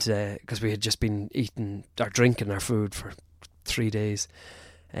 and because we had just been eating or drinking our food for 3 days.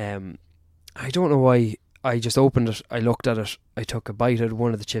 I don't know why. I just opened it, I looked at it, I took a bite out of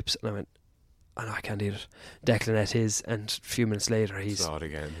one of the chips, and I went, oh no, I can't eat it. Declan ate his, and a few minutes later he's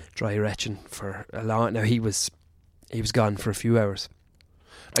again. dry retching for a long. Now he was he was gone for a few hours.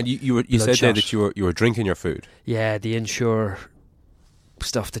 And you said there that you were drinking your food. Yeah, the Ensure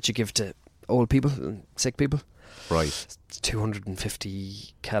stuff that you give to old people and sick people. Right.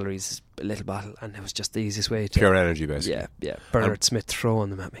 250 calories a little bottle, and it was just the easiest way to... Pure energy, basically. Yeah. Bernard Smith throwing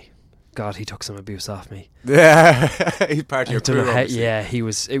them at me. God, he took some abuse off me. Yeah, he's part of your crew, obviously. Yeah, he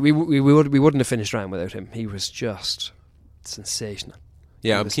was... We wouldn't have finished round without him. He was just sensational.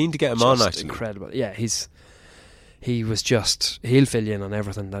 Yeah, I'm keen to get him on, actually. Incredible. Yeah, he was just... He'll fill you in on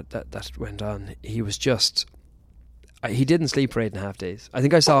everything that went on. He was just... he didn't sleep for 8.5 days. I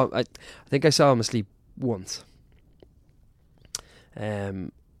think I saw him asleep once.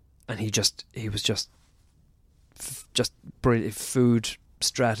 And he was just brilliant. Food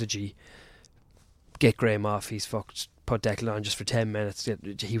strategy. Get Graham off. He's fucked. Put Declan on just for 10 minutes.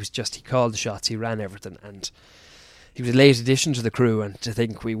 He called the shots. He ran everything, and he was a late addition to the crew. And to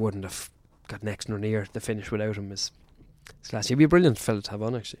think we wouldn't have got next nor near the finish without him is class. He'd be a brilliant fella to have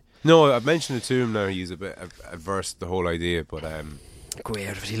on, actually. No, I've mentioned it to him now. He's a bit averse to the whole idea, but go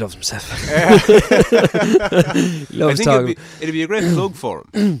out of it. He loves himself. He loves talking. It'd be a great plug for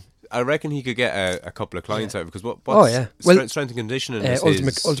him. I reckon he could get a couple of clients out, because what's strength and conditioning is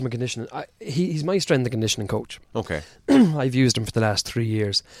ultimate conditioning. He's my strength and conditioning coach. Okay. I've used him for the last 3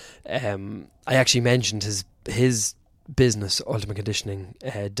 years. I actually mentioned his business, Ultimate Conditioning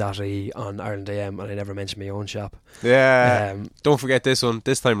 .ie on Ireland AM, and I never mentioned my own shop. Yeah. Don't forget this one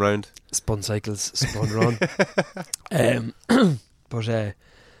this time round. Spun Cycles, Spun Run. But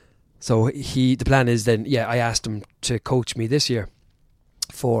so the plan is then, I asked him to coach me this year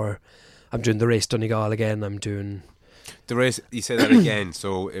I'm doing the race Donegal again. I'm doing the race. You said that again.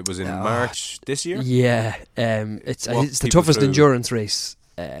 So it was in March this year. Yeah, it's the toughest endurance race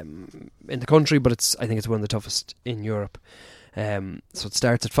in the country, but I think it's one of the toughest in Europe. So it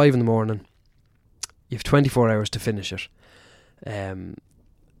starts at 5 a.m. You have 24 hours to finish it.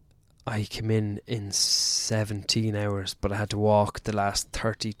 I came in 17 hours, but I had to walk the last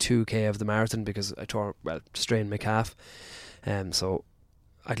 32k of the marathon because I strained my calf. So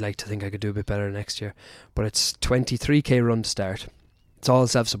I'd like to think I could do a bit better next year. But it's 23k run to start. It's all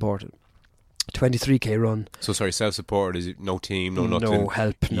self-supported. 23k run. So sorry, self-supported is no team, no nothing. No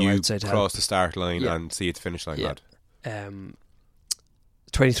help, no outside help. You cross the start line and see it the finish line, lad.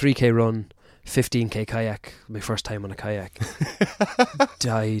 23k run, 15k kayak. My first time on a kayak.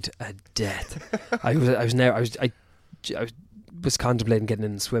 Died a death. I was contemplating getting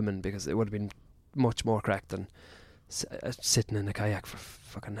in and swimming, because it would have been much more crack than sitting in a kayak for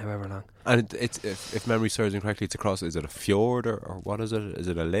fucking however long. And it's if memory serves me correctly, it's across. Is it a fjord or what is it? Is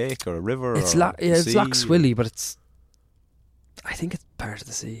it a lake or a river? It's Loch Swilly, but I think it's part of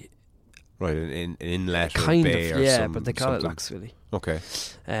the sea. Right, an inlet kind or bay of, or but they call it Loch Swilly. Okay.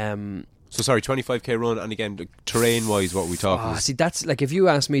 So sorry, 25k run, and again, terrain wise, what are we talking? See, that's like if you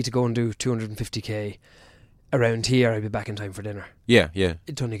asked me to go and do 250k around here, I'd be back in time for dinner. Yeah.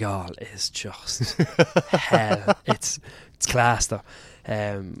 Donegal is just hell. It's class though.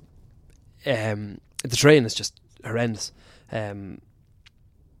 The terrain is just horrendous. Even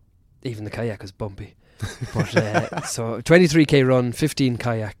the kayak is bumpy. But so 23k run, 15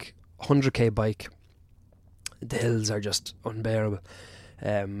 kayak, 100k bike. The hills are just unbearable.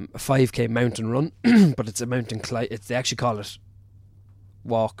 A 5k mountain run, but it's a mountain climb. They actually call it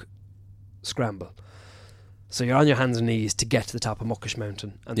walk scramble. So you're on your hands and knees to get to the top of Muckish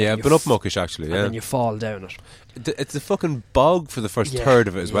Mountain. And I've been up Muckish actually. And then you fall down it. It's a fucking bog for the first third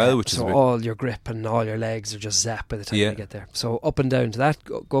of it as well, which is all your grip and all your legs are just zapped by the time you get there. So up and down to that,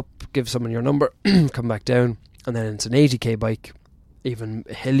 go up, give someone your number, come back down, and then it's an 80k bike, even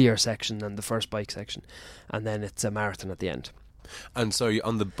a hillier section than the first bike section, and then it's a marathon at the end. And so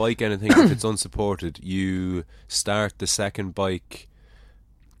on the bike end of things, if it's unsupported, you start the second bike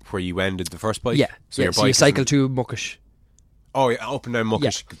where you ended the first bike. So you cycle to Muckish. Oh, yeah, up and down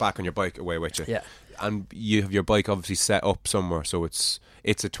Muckish, back on your bike away with you. Yeah. And you have your bike obviously set up somewhere, so it's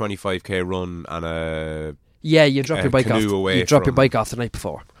a 25k run and a you drop your bike off. You drop your bike off the night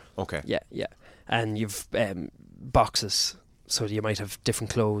before. Okay. Yeah. And you've boxes, so you might have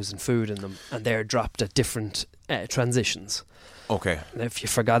different clothes and food in them, and they're dropped at different transitions. Okay. And if you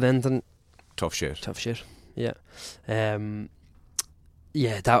forgot anything, tough shit. Yeah. That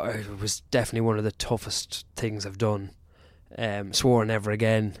was definitely one of the toughest things I've done. Swore never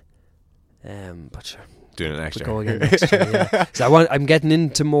again. But sure, doing it next year. Go again next year. Yeah. So I'm getting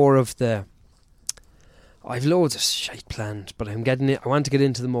into more of the. I've loads of shite planned, but I want to get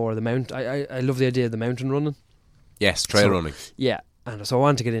into the more of the mount. I love the idea of the mountain running. Yes, trail running. Yeah, and so I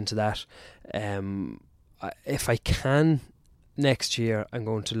want to get into that. If I can, next year I'm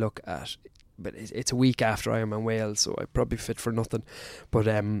going to look at but it's a week after Ironman Wales, so I'm probably fit for nothing. But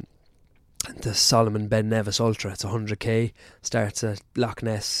the Solomon Ben Nevis Ultra, it's 100k, starts at Loch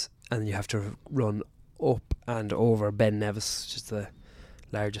Ness, and you have to run up and over Ben Nevis, which is the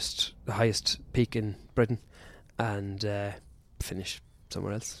highest peak in Britain, and finish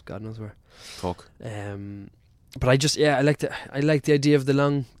somewhere else, God knows where. Fuck. But I like the idea of the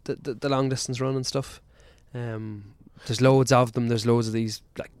long distance run and stuff. There's loads of them. There's loads of these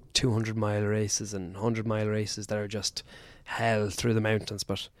like 200-mile races and 100-mile races that are just hell through the mountains.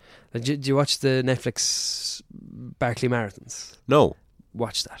 But do you watch the Netflix Barkley Marathons? No.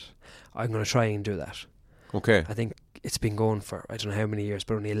 Watch that. I'm going to try and do that. Okay. I think it's been going for I don't know how many years,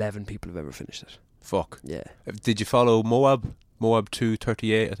 but only 11 people have ever finished it. Fuck. Yeah. Did you follow Moab? Moab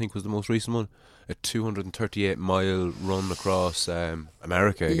 238, I think, was the most recent one. A 238-mile run across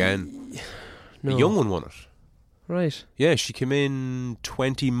America again. No. A young one won it. Right. Yeah, she came in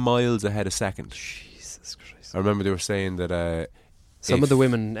 20 miles ahead of second. Jesus Christ. I remember they were saying that some of the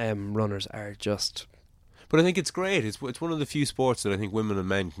women runners are just... But I think it's great. It's one of the few sports that I think women and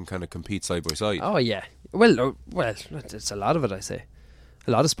men can kind of compete side by side. Oh, yeah. Well, it's a lot of it, I say.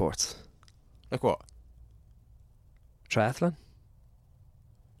 A lot of sports. Like what? Triathlon.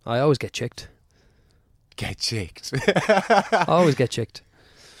 I always get chicked. Get chicked. I always get chicked.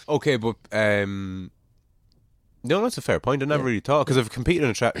 Okay, but no, that's a fair point. I never really thought, because I've competed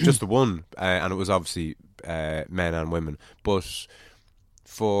in just the one, and it was obviously men and women. But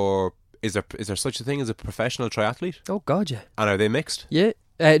is there such a thing as a professional triathlete? Oh God, yeah. And are they mixed? Yeah.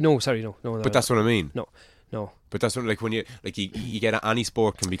 No. But that's what I mean. No. But that's what, like, when you get any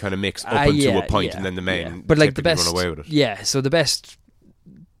sport can be kind of mixed up until a point, and then the men but like the best run away with it. Yeah. So the best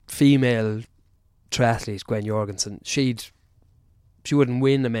female triathlete, Gwen Jorgensen, she wouldn't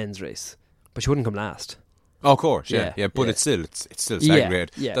win a men's race, but she wouldn't come last. Oh, of course, yeah. But it's still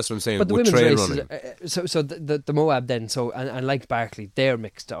segregated. Yeah. That's what I'm saying. But the with women's trail races, running, so the Moab then, and like Barkley, they're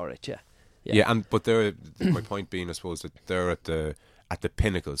mixed, alright, yeah. But they're my point being, I suppose, that they're at the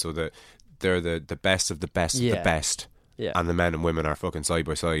pinnacle. So they're the best of the best of the best. Yeah. And the men and women are fucking side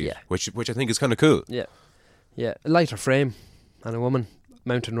by side. Yeah. Which I think is kind of cool. Yeah. Yeah. A lighter frame and a woman,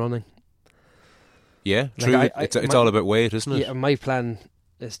 mountain running. Yeah, true. Like it's all about weight, isn't it? Yeah, my plan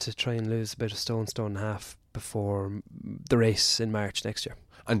is to try and lose about a stone and a half before the race in March next year.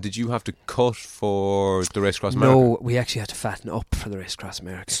 And did you have to cut for the Race Across America? No, we actually had to fatten up for the Race Across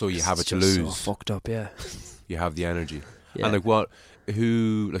America. So you have it to lose. So fucked up, yeah. You have the energy. Yeah. And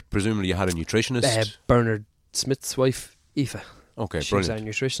presumably you had a nutritionist? Bernard Smith's wife, Aoife. Okay, She's brilliant. our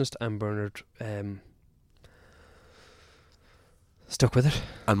nutritionist, and Bernard stuck with it.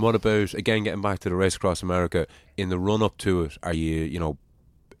 And what about, again, getting back to the Race Across America, in the run up to it, are you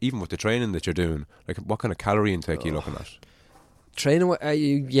even with the training that you're doing, like, what kind of calorie intake are you looking at? Training,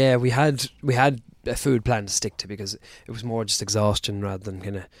 we had a food plan to stick to, because it was more just exhaustion rather than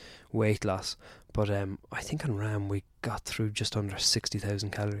kind of weight loss. But I think on RAM we got through just under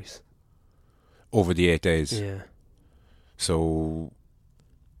 60,000 calories over the 8 days. Yeah. So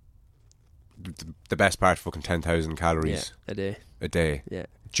the best part, fucking 10,000 calories a day. A day. Yeah.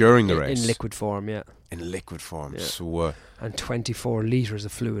 During the race. In liquid form, yeah. In liquid form. Yeah. So and 24 litres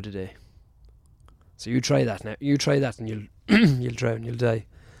of fluid a day. So you try that now. You try that and you'll you'll drown, you'll die.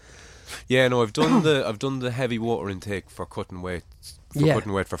 Yeah, no, I've done the heavy water intake for cutting weight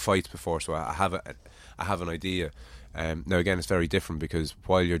for fights before, so I have an idea. Now again, it's very different, because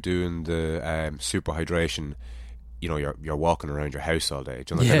while you're doing the super hydration, you're walking around your house all day.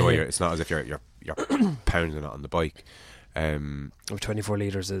 Do you know? It's not as if you're pounding it on the bike. 24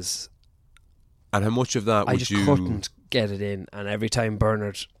 litres is. And how much of that I just couldn't get it in, and every time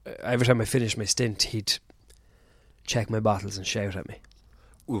I finished my stint, he'd check my bottles and shout at me.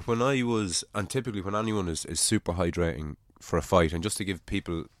 Typically when anyone is super hydrating for a fight, and just to give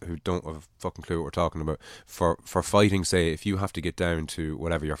people who don't have a fucking clue what we're talking about, for fighting, say, if you have to get down to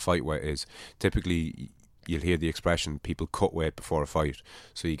whatever your fight weight is, typically you'll hear the expression, people cut weight before a fight.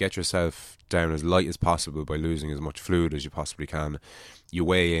 So you get yourself down as light as possible by losing as much fluid as you possibly can. You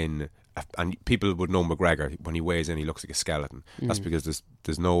weigh in, and people would know McGregor, when he weighs in, he looks like a skeleton. That's because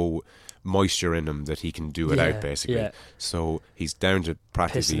there's no moisture in him that he can do it out, basically. Yeah. So he's down to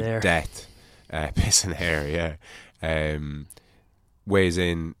practically death. Piss and air, yeah. Weighs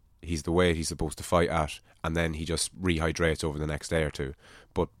in, he's the weight he's supposed to fight at, and then he just rehydrates over the next day or two.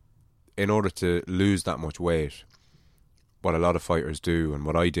 But in order to lose that much weight, what a lot of fighters do, and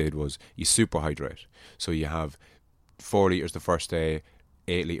what I did, was you super hydrate. So you have 4 litres the first day,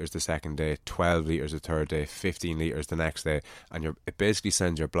 8 litres the second day, 12 litres the third day, 15 litres the next day, and it basically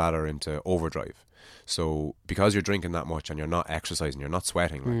sends your bladder into overdrive. So because you're drinking that much and you're not exercising, you're not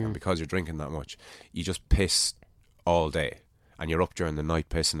sweating, and because you're drinking that much, you just piss all day, and you're up during the night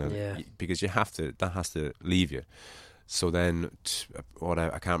pissing because you have to. That has to leave you. So then,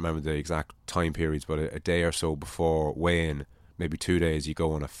 I can't remember the exact time periods, but a day or so before weigh-in, maybe 2 days, you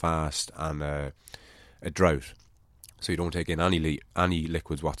go on a fast and a drought. So you don't take in any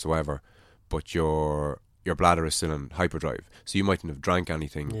liquids whatsoever, but your bladder is still in hyperdrive. So you mightn't have drank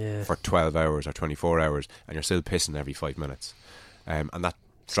anything for 12 hours or 24 hours, and you're still pissing every 5 minutes, and that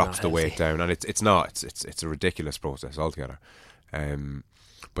drops the weight down. And it's a ridiculous process altogether.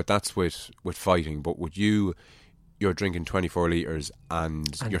 But that's with fighting. But would you're drinking 24 litres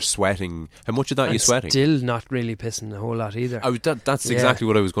and you're sweating. How much of that are you sweating? Still not really pissing a whole lot either. That's exactly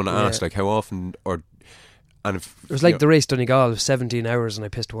what I was going to ask. Like, how often, it was like the race Donegal, 17 hours, and I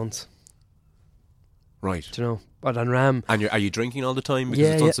pissed once. Right. Do you know? But on Ram. And are you drinking all the time because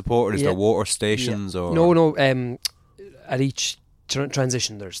it's unsupported? Is there water stations or? No. At each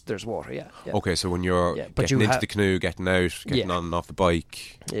transition, there's water. Yeah. Okay, so when you're getting into the canoe, getting out, getting on and off the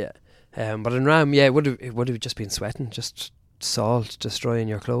bike. Yeah. But in Ram, it would have just been sweating, just salt destroying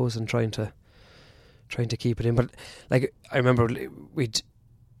your clothes and trying to keep it in. But like I remember,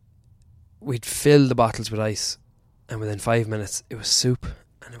 we'd fill the bottles with ice, and within 5 minutes it was soup,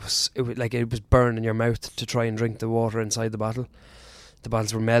 and it was burning your mouth to try and drink the water inside the bottle. The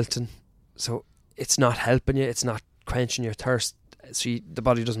bottles were melting, so it's not helping you. It's not quenching your thirst. So the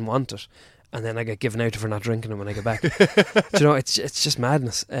body doesn't want it. And then I get given out for not drinking them when I get back. Do you know, it's just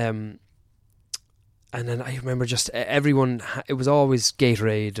madness. And then I remember just everyone, it was always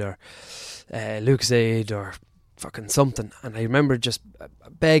Gatorade or Lucozade or fucking something. And I remember just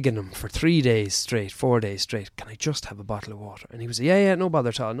begging him for 3 days straight, 4 days straight, can I just have a bottle of water? And he was like, yeah, no bother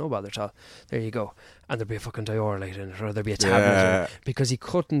at all. There you go. And there'd be a fucking Diorolite in it, or there'd be a tablet in it, because he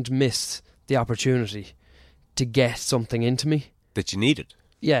couldn't miss the opportunity to get something into me. That you needed.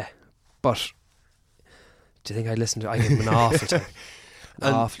 Yeah. But do you think I'd listen to it? I gave him an awful time.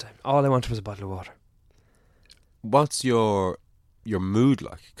 Awful time. All I wanted was a bottle of water. What's your mood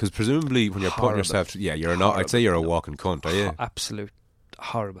like? Because presumably when you're putting yourself... you're not... I'd say you're a walking cunt, are you? Absolute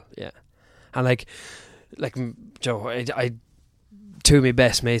horrible, yeah. And like Joe, I two of my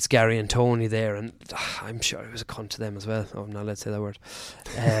best mates, Gary and Tony, there, and I'm sure I was a cunt to them as well. Oh, I'm not allowed to say that word.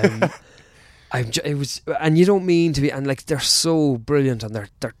 And you don't mean to be, and like they're so brilliant, and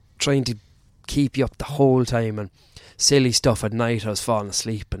they're trying to keep you up the whole time, and silly stuff at night. I was falling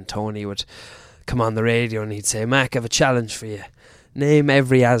asleep, and Tony would come on the radio and he'd say, Mac, I have a challenge for you. Name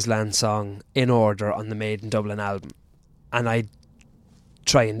every Aslan song in order on the Made in Dublin album. And I'd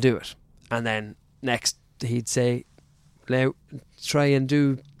try and do it. And then next he'd say, now try and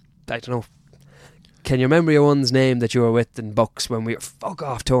do, I don't know, can you remember your one's name that you were with in Bucks when we were, fuck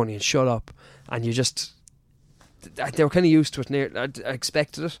off Tony and shut up. And you just, they were kind of used to it. I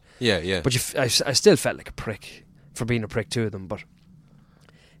expected it. Yeah. But I still felt like a prick for being a prick to them. But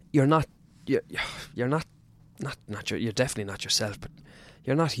you're not, you're definitely not yourself. But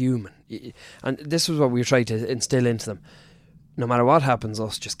you're not human. And this was what we tried to instill into them. No matter what happens,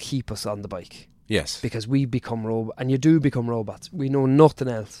 just keep us on the bike. Yes. Because we become robots, and you do become robots. We know nothing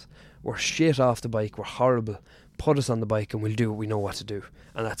else. We're shit off the bike. We're horrible. Put us on the bike, and we'll do what we know what to do.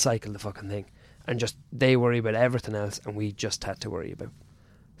 And that cycle the fucking thing. And just they worry about everything else, and we just had to worry about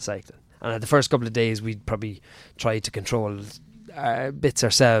cycling. And at the first couple of days, we'd probably tried to control bits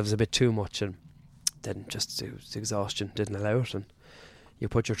ourselves a bit too much, and then just it was exhaustion didn't allow it. And you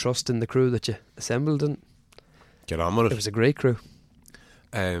put your trust in the crew that you assembled, and get on with it. It was a great crew.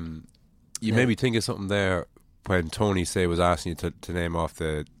 You made me think of something there when Tony was asking you to name off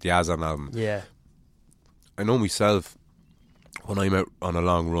the Aslan album. Yeah. I know myself, when I'm out on a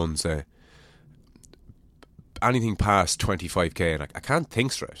long run, say anything past 25k, and I can't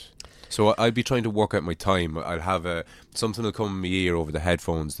think straight. So I'll be trying to work out my time. I'll have something will come in my ear over the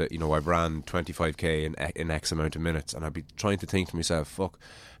headphones that, I've ran 25k in X amount of minutes, and I'll be trying to think to myself, fuck,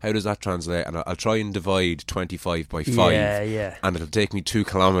 how does that translate? And I'll try and divide 25 by 5. Yeah. And it'll take me 2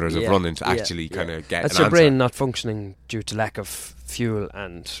 kilometres of running to actually kind of get That's an your answer. brain not functioning due to lack of fuel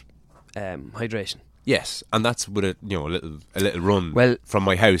and hydration. Yes, and that's with a little run from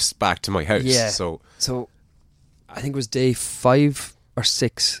my house back to my house. Yeah. So I think it was day 5 or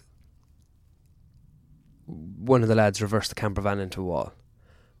 6. One of the lads reversed the camper van into a wall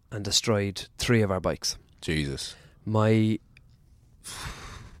and destroyed 3 of our bikes. Jesus. My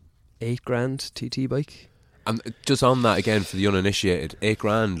 $8,000 TT bike. And just on that again, for the uninitiated,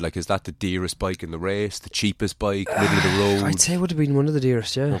 $8,000, like, is that the dearest bike in the race, the cheapest bike, middle of the road? I'd say it would have been one of the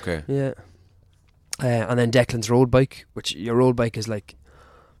dearest, yeah. Okay. Yeah. And then Declan's road bike, which your road bike is like,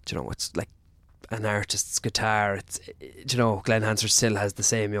 do you know, it's like an artist's guitar. It's, do you know, Glenn Hansard still has the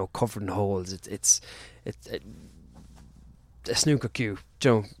same, you know, covered in holes. It's a snooker cue. Do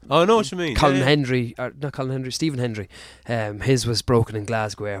you know? Oh, I know what you mean. Colin Hendry, or not Colin Hendry, Stephen Hendry. His was broken in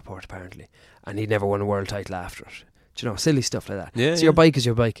Glasgow Airport apparently, and he never won a world title after it. Do you know, silly stuff like that. Yeah, so your bike is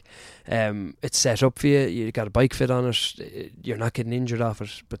your bike. It's set up for you. You got a bike fit on it. You're not getting injured off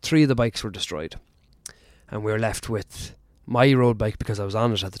it. But 3 of the bikes were destroyed, and we were left with my road bike because I was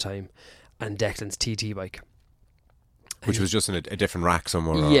on it at the time, and Declan's TT bike, which was just in a different rack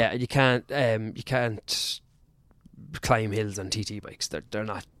somewhere. Yeah, you can't climb hills on TT bikes. They're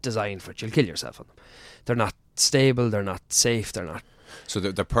not designed for it. You'll kill yourself on them. They're not stable. They're not safe. They're not. So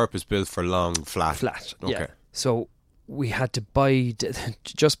they're purpose built for long flat. Okay. Yeah. So we had to buy,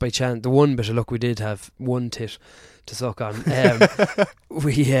 just by chance, the one bit of luck we did have one tit to suck on.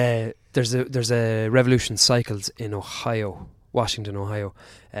 There's a Revolution Cycles in Ohio, Washington, Ohio,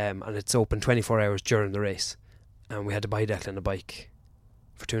 and it's open 24 hours during the race. And we had to buy Declan a bike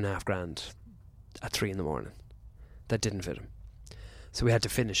for $2,500 at 3 a.m. That didn't fit him, so we had to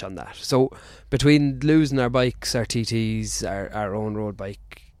finish on that. So between losing our bikes, our TTs, our own road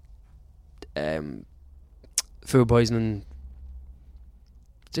bike, food poisoning,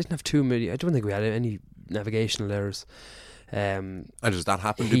 didn't have too many. I don't think we had any navigational errors. And does that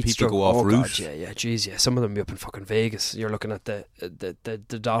happen? Do people stroke, go off route? God, yeah, geez, yeah. Some of them be up in fucking Vegas. You're looking at the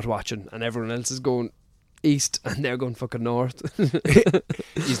dot watching, and everyone else is going east, and they're going fucking north.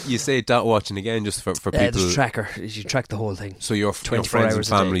 you say dot watching again, just for people. There's a tracker. You track the whole thing. So your friends and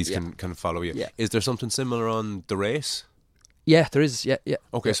families can follow you. Yeah. Is there something similar on the race? Yeah, there is. Yeah.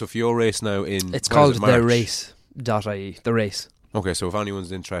 Okay, so for your race now it's called the race.ie. The race. Okay, so if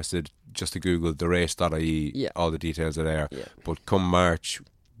anyone's interested, just to Google the race.ie, all the details are there. Yeah. But come March,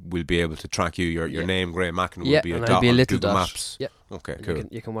 we'll be able to track you. Your name, Graham Mackinnon, will be a and dot be a on little Google dot. Maps. Yeah. Okay, cool.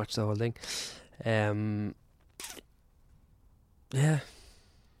 You can watch the whole thing.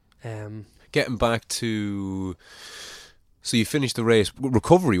 Getting back to, so you finished the race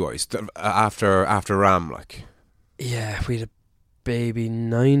recovery wise after Ram, like. Yeah, we had a baby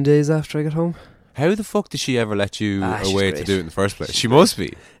 9 days after I got home. How the fuck did she ever let you away great. to do it in the first place? She must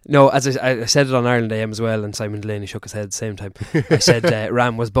be. No, as I said it on Ireland AM as well, and Simon Delaney shook his head at the same time. I said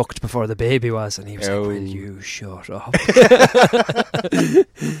Ram was booked before the baby was, and he was like, "Will you shut up?"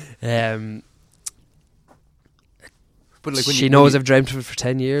 But like she knows I've dreamt of it for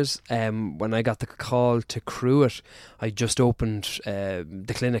 10 years. When I got the call to crew it, I just opened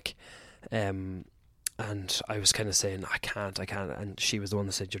the clinic, and I was kind of saying, I can't. And she was the one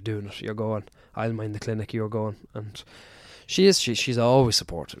that said, "You're doing it. You're going. I'll mind the clinic. You're going." And she's always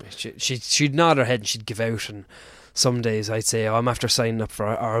supported me. She'd nod her head and she'd give out. And some days I'd say, "Oh, I'm after signing up for,"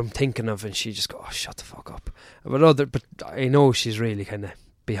 or "I'm thinking of," and she'd just go, "Oh, shut the fuck up." But I know she's really kind of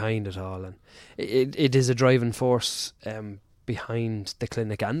behind it all, and it is a driving force behind the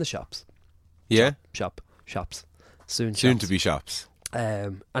clinic and the shops. Yeah, shops soon to be shops.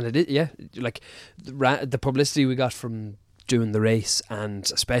 And it is, like the publicity we got from doing the race, and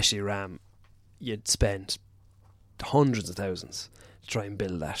especially Ram, you'd spend hundreds of thousands to try and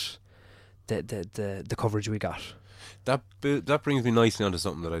build that the coverage we got. That brings me nicely onto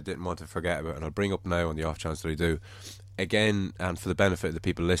something that I didn't want to forget about, and I'll bring up now on the off chance that I do. Again, and for the benefit of the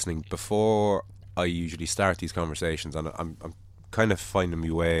people listening, before I usually start these conversations, and I'm kind of finding my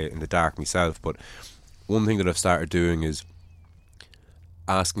way in the dark myself, but one thing that I've started doing is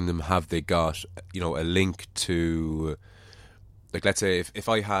asking them, have they got, a link to, like, let's say if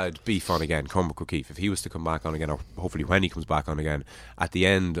I had Beef on again, Cormac O'Keefe, if he was to come back on again, or hopefully when he comes back on again, at the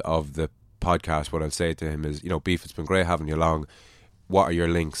end of the podcast, what I'll say to him is, Beef, it's been great having you along. What are your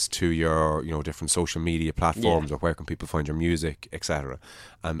links to your, different social media platforms, or where can people find your music, etc.?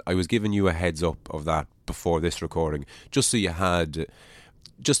 And I was giving you a heads up of that before this recording, just so you had,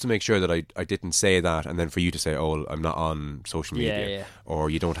 just to make sure that I didn't say that, and then for you to say, "Oh, I'm not on social media," or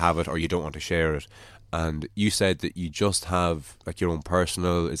you don't have it, or you don't want to share it. And you said that you just have like your own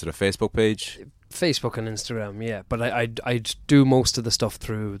personal, is it a Facebook page? Facebook and Instagram, yeah. But I'd do most of the stuff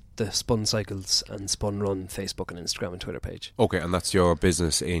through the Spun Cycles and Spun Run Facebook and Instagram and Twitter page. Okay, and that's your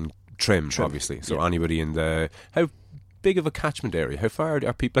business in Trim. Obviously. So anybody in the, how big of a catchment area? How far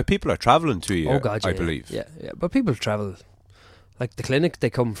are people? Like, people are travelling to you. Oh God, I believe. Yeah. But people travel. Like the clinic, they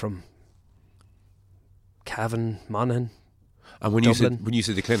come from Cavan, Monaghan. And when Dublin. you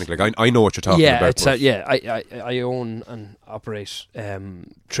said the clinic, like I know what you're talking about. It's I own and operate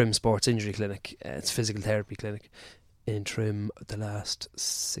Trim Sports Injury Clinic. It's a physical therapy clinic in Trim the last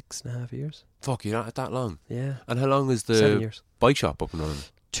 6.5 years. Fuck, you're not that long. Yeah. And how long is 7 the years. bike shop up and running?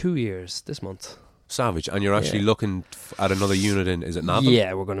 2 years this month. Savage. And you're actually looking at another unit in, is it Navan?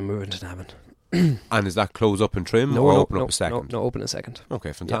 Yeah, we're going to move into Navan. And is that close up in Trim or open up a second? No, open a second.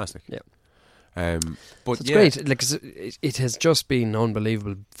 Okay, fantastic. Yeah. But So it's great. Like it has just been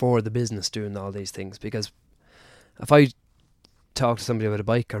unbelievable for the business doing all these things, because if I talk to somebody about a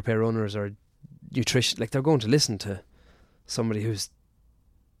bike or pair of runners or nutrition, like they're going to listen to somebody who's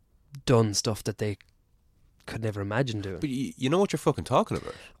done stuff that they could never imagine doing. But you know what you're fucking talking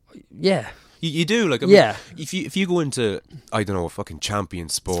about. Yeah. You do, like, I mean, Yeah. If you go into, I don't know, a fucking Champion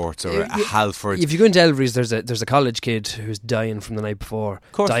Sports or a Halford. If you go into Elvery's, there's a college kid who's dying from the night before,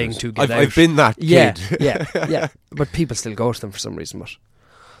 Of course dying there is. to get out. I've been that kid. Yeah. But people still go to them for some reason. But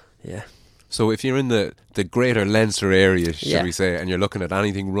yeah. So if you're in the greater Leinster area, shall Yeah. we say, and you're looking at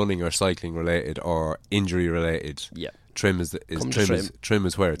anything running or cycling related or injury related, Yeah. Trim Trim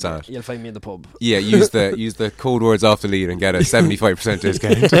is where it's at. You'll find me in the pub. Yeah, use the code words off the lead and get a 75%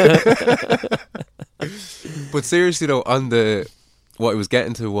 discount. But seriously though, what I was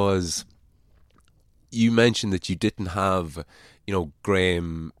getting to was, you mentioned that you didn't have,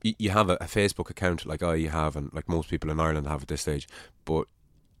 Graham. You have a Facebook account like you have, and like most people in Ireland have at this stage. But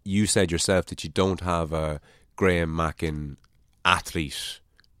you said yourself that you don't have a Graham Mackin athlete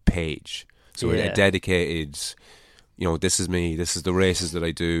page, so a dedicated. This is me. This is the races that I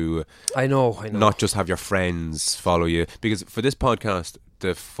do. I know. Not just have your friends follow you, because for this podcast,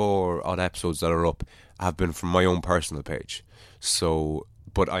 the 4 odd episodes that are up have been from my own personal page. So,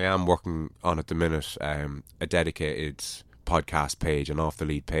 but I am working on at the minute a dedicated podcast page, an off the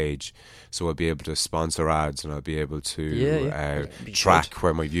lead page, so I'll be able to sponsor ads and I'll be able to track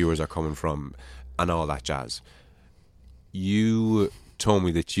where my viewers are coming from and all that jazz. You told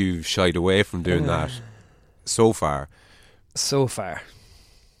me that you've shied away from doing that so far.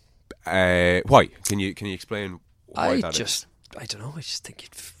 Why? Can you explain why that is? I don't know. I just think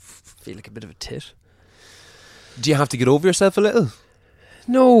you'd feel like a bit of a tit. Do you have to get over yourself a little?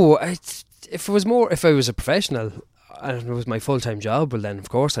 No, if I was a professional and it was my full-time job, well then of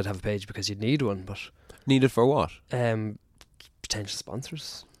course I'd have a page, because you'd need one. But need it for what? Potential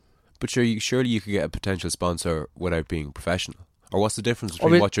sponsors. But surely you could get a potential sponsor without being professional. Or what's the difference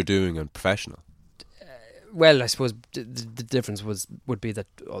between what you're doing and professional? Well, I suppose the difference would be that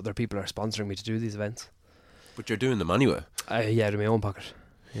other people are sponsoring me to do these events. But you're doing them anyway. Out of my own pocket.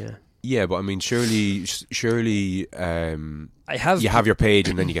 Yeah. Yeah, but I mean, surely, you have your page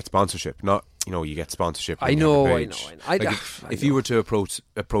and then you get sponsorship. Not, you get sponsorship. I know. If you were to approach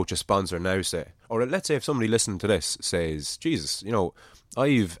a sponsor now, say, or let's say if somebody listening to this says, Jesus,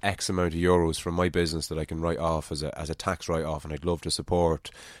 I've X amount of euros from my business that I can write off as a tax write off, and I'd love to support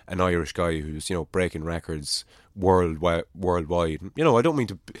an Irish guy who's breaking records worldwide. I don't mean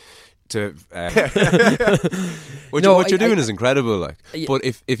to. What you're doing is incredible, like. But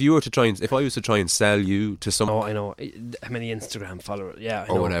if you were to try and, if I was to try and sell you to some, I know how many Instagram followers, I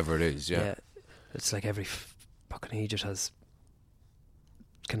know. Or whatever it is, yeah. It's like every fucking Egypt has,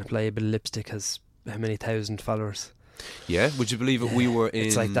 can apply a bit of lipstick, has how many thousand followers. Yeah, would you believe it? We were in.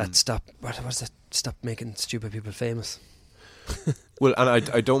 It's like that. Stop making stupid people famous. Well, and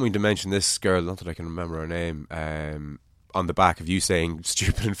I don't mean to mention this girl, not that I can remember her name, on the back of you saying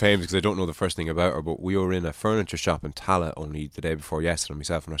stupid and famous, because I don't know the first thing about her, but we were in a furniture shop in Tala only the day before yesterday,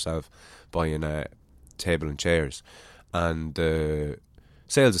 myself and herself, buying a table and chairs, and the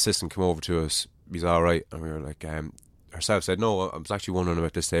sales assistant came over to us. He's alright, and we were like, herself said, no, I was actually wondering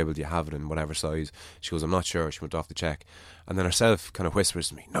about this table, do you have it in whatever size? She goes, I'm not sure. She went off to check, and then herself kind of whispers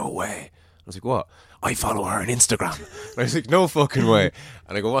to me, no way. I was like, what? I follow her on Instagram. And I was like, no fucking way.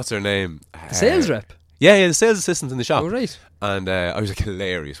 And I go, what's her name? The sales rep? Yeah, the sales assistant in the shop. Oh, right. And I was like,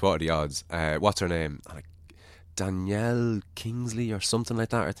 hilarious, what are the odds? What's her name? I'm like, Danielle Kingsley or something like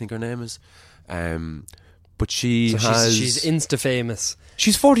that, I think her name is. But she's Insta famous.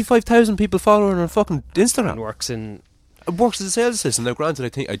 She's 45,000 people following her on fucking Instagram. And works as a sales assistant. Now,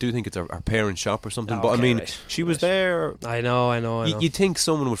 granted, I do think it's her parents' shop or something. But I mean, she was there. I know. You'd think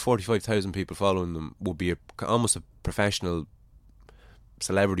someone with 45,000 people following them would be almost a professional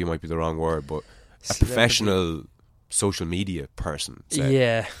celebrity. Might be the wrong word, but a professional social media person.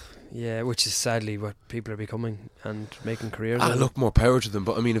 Say. Yeah, which is sadly what people are becoming and making careers. Look, more power to them.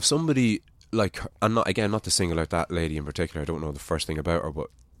 But I mean, if somebody like her, and not to single out that lady in particular, I don't know the first thing about her, but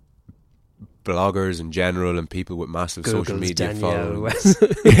bloggers in general and people with massive social media following,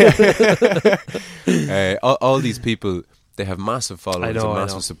 all these people, they have massive followings and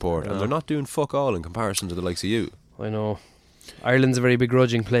massive support, and they're not doing fuck all in comparison to the likes of you. I know. Ireland's a very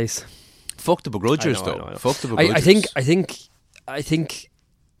begrudging place. Fuck the begrudgers, I know. Fuck the begrudgers. I think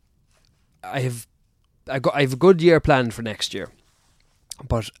I have a good year planned for next year,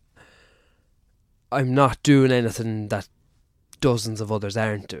 but I'm not doing anything that dozens of others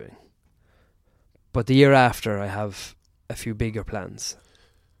aren't doing. But the year after, I have a few bigger plans,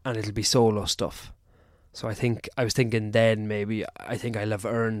 and it'll be solo stuff. So I was thinking then maybe I think I'll have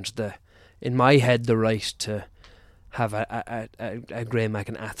earned in my head the right to have a Graham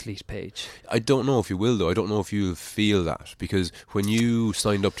Macken athlete page. I don't know if you will, though. I don't know if you'll feel that, because when you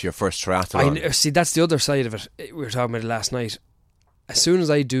signed up to your first triathlon... See, that's the other side of it. We were talking about it last night. As soon as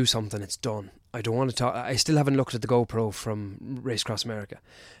I do something, it's done. I don't want to talk... I still haven't looked at the GoPro from Race Across America.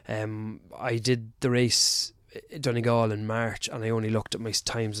 I did the race Donegal in March, and I only looked at my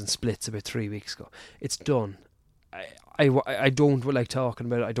times and splits about 3 weeks ago. It's done. I don't like talking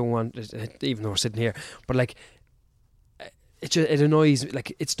about it. I don't want it, even though we're sitting here. But like... It annoys me.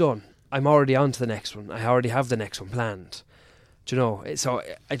 Like, it's done. I'm already on to the next one. I already have the next one planned. Do you know? So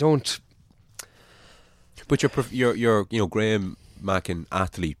I don't. But your Graham Macken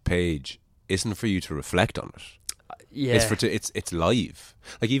athlete page isn't for you to reflect on it. Yeah, it's live.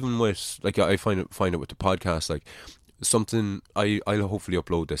 Like, even with, like, I find it with the podcast, like, something I'll hopefully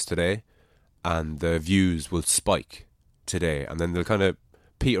upload this today, and the views will spike today, and then they'll kind of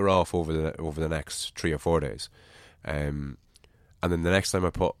peter off over the next 3 or 4 days. And then the next time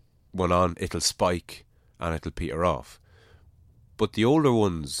I put one on, it'll spike and it'll peter off. But the older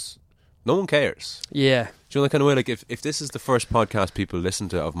ones, no one cares. Yeah. Do you know that kind of way? Like, if this is the first podcast people listen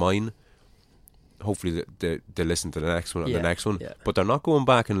to of mine, hopefully they listen to the next one or the next one. Yeah. But they're not going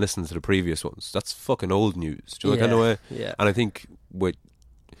back and listening to the previous ones. That's fucking old news. Do you know that kind of way? Yeah. And I think with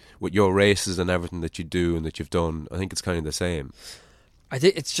your races and everything that you do and that you've done, I think it's kind of the same. I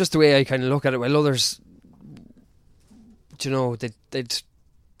think it's just the way I kind of look at it. While others... you know, they'd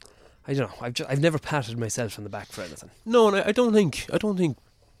I don't know. I've never patted myself on the back for anything. No, and I don't think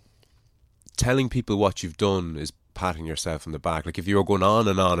telling people what you've done is patting yourself on the back. Like, if you were going on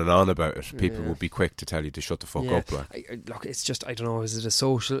and on and on about it, people would be quick to tell you to shut the fuck up. Like, look, it's just, I don't know. Is it a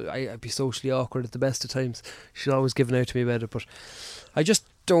social? I'd be socially awkward at the best of times. She's always giving out to me about it, but I just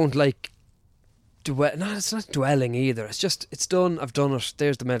don't like. No, it's not dwelling either. It's just, it's done. I've done it.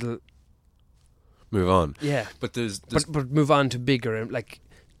 There's the medal. Move on. Yeah, but but move on to bigger, like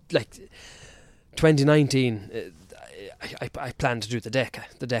 2019. I plan to do the deck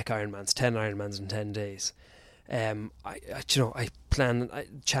Ironmans, 10 Ironmans in 10 days. I plan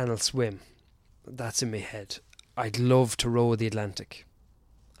Channel Swim. That's in my head. I'd love to row the Atlantic,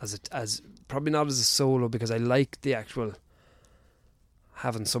 as probably not as a solo, because I like the actual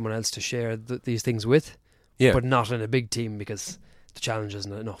having someone else to share these things with. Yeah, but not in a big team, because the challenge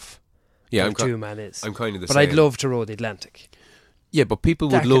isn't enough. Yeah, I'm two-man is. I'm kind of the same. But I'd love to row the Atlantic. Yeah, but people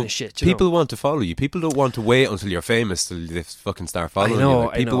would love... People want to follow you. People don't want to wait until you're famous till they fucking start following you.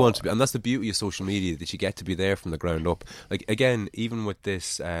 Like, people want to be... And that's the beauty of social media, that you get to be there from the ground up. Like, again, even with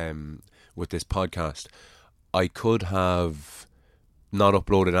this podcast, I could have not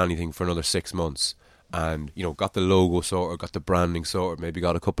uploaded anything for another 6 months, and, you know, got the logo sorted, got the branding sorted, maybe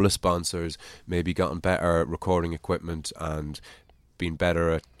got a couple of sponsors, maybe gotten better recording equipment, and been better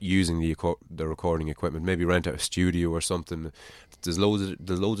at using the recording equipment, maybe rent out a studio or something. There's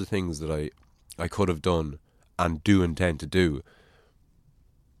loads of things that I could have done and do intend to do.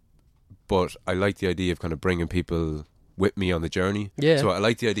 But I like the idea of kind of bringing people with me on the journey. Yeah. So I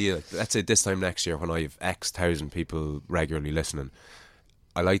like the idea, like, let's say this time next year when I have X thousand people regularly listening,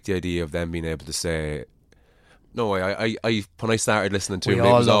 I like the idea of them being able to say, no, I when I started listening to him, it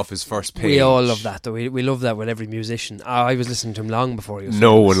was off his first page. We all love that, though. We love that with every musician. I was listening to him long before he was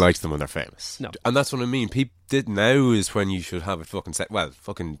No famous. one likes them when they're famous. No. And that's what I mean. Now is when you should have it fucking set. Well,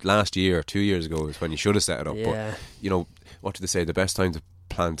 fucking last year or 2 years ago is when you should have set it up. Yeah. But, you know, what do they say? The best time to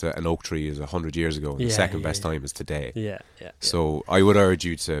plant an oak tree is 100 years ago, and the second best time is today. Yeah. So I would urge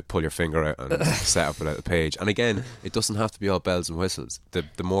you to pull your finger out and set up a little page. And again, it doesn't have to be all bells and whistles. The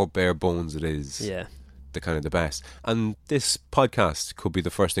more bare bones it is, the kind of the best. And this podcast could be the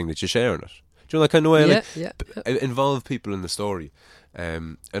first thing that you share in it. Do you know that kind of way? Involve people in the story.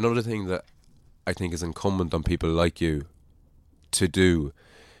 Another thing that I think is incumbent on people like you to do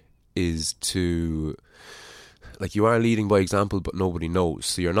is to, like, you are leading by example, but nobody knows.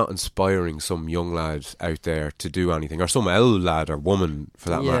 So you're not inspiring some young lad out there to do anything, or some old lad or woman for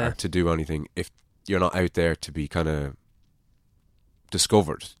that matter to do anything, if you're not out there to be kind of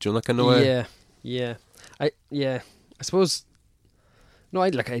discovered. Do you know that kind of way? Yeah. I suppose. No,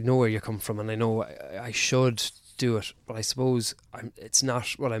 I know where you come from, and I know I should do it, but I suppose it's not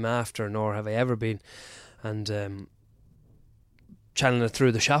what I'm after, nor have I ever been. And channeling it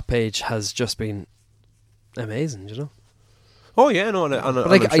through the shop page has just been amazing, you know. Oh yeah, no, But I'm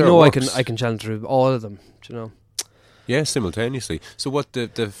I sure know it I works. can channel through all of them, you know. Yeah, simultaneously. So what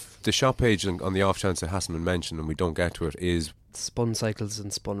the shop page on the off chance it hasn't been mentioned and we don't get to it is, Spun Cycles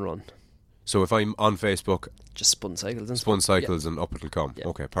and Spun Run. so if I'm on Facebook, Just Spun Cycles and Spun Cycles and up it'll come. Yeah.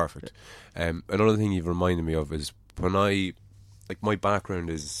 Okay, perfect. Another thing you've reminded me of is when my background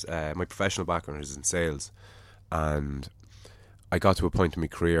is, my professional background is in sales, and I got to a point in my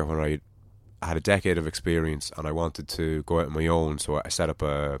career when I had a decade of experience and I wanted to go out on my own, so I set up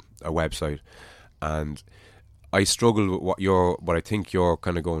a website, and I struggled with what I think you're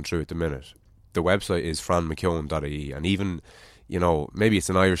kind of going through at the minute. The website is franmckeown.ie, and even, you know, maybe it's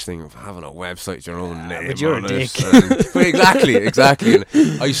an Irish thing of having a website, your own name. but you're on a it. dick. But exactly.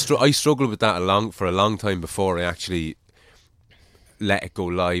 And I struggled with that for a long time before I actually let it go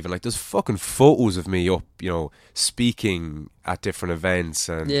live. And like, there's fucking photos of me up, you know, speaking at different events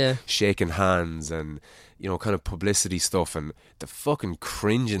and Yeah. shaking hands and, you know, kind of publicity stuff, and the fucking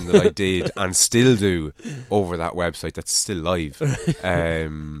cringing that I did and still do over that website that's still live.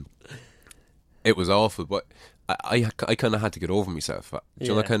 It was awful, but I kind of had to get over myself. Do you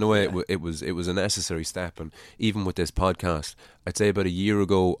know that kind of way? Yeah. It was a necessary step, and even with this podcast, I'd say about a year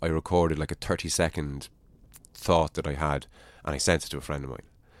ago, I recorded like a 30-second thought that I had, and I sent it to a friend of mine.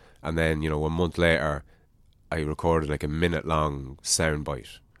 And then, you know, a month later, I recorded like a minute-long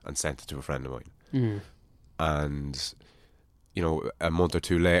soundbite and sent it to a friend of mine. And, you know, a month or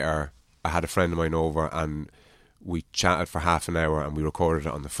two later, I had a friend of mine over and we chatted for half an hour and we recorded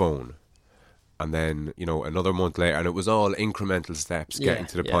it on the phone. And then, you know, another month later, and it was all incremental steps getting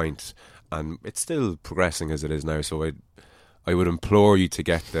to the point. And it's still progressing as it is now. So I would implore you to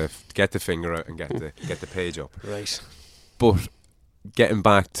get the finger out and get the page up. Right. But getting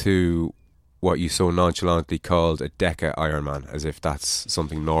back to what you so nonchalantly called a Deca Ironman, as if that's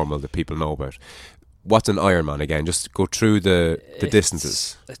something normal that people know about. What's an Ironman again? Just go through the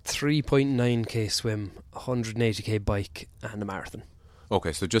distances. A 3.9k swim, 180k bike, and a marathon.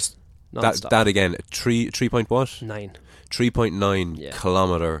 Okay, so just Non-stop. that again. 3 point what? 9. 3.9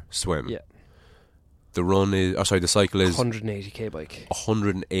 kilometre swim. Yeah. The run is, the cycle is 180k bike.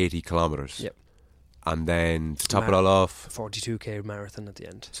 180 kilometres. Yep. And then to top it all off, 42k marathon at the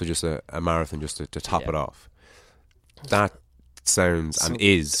end. so just a marathon just to top Yeah. it off. That sounds So and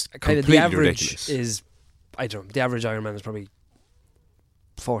is kind of completely the average ridiculous. is, I don't know, the average Ironman is probably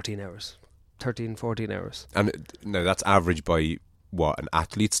 14 hours. 13, 14 hours. And no, that's average by what, an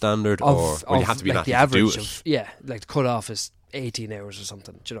athlete standard, or you have to be an like the athlete average to do it. of, like the cut off is 18 hours or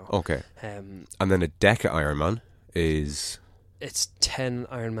something, do you know. Okay, Um, and then a Deca Ironman is it's 10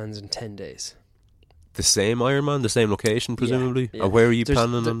 Ironmans in 10 days. the same Ironman, the same location, presumably. Yeah. And where are you There's-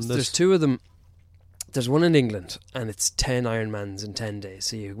 planning on There's this? two of them. There's one in England, and it's 10 Ironmans in 10 days.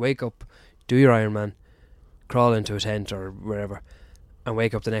 So you wake up, do your Ironman, crawl into a tent or wherever, and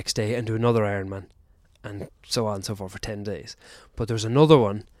wake up the next day and do another Ironman, and so on and so forth for 10 days. But there's another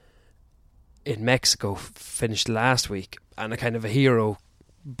one in Mexico, finished last week, and a kind of a hero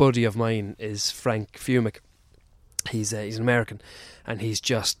buddy of mine is Frank Fumick. He's an American, and he's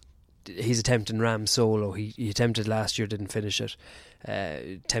attempting Ram Solo. He attempted last year, didn't finish it.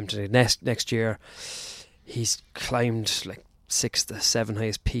 Attempted it next year. He's climbed like 6 to 7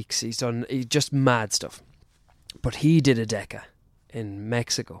 highest peaks. He just mad stuff. But he did a Deca in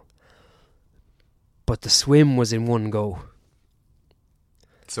Mexico. But the swim was in one go.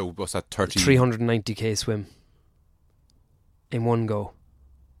 So what's that? 30? 390k swim in one go.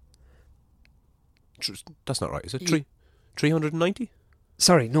 That's not right. Is it 390?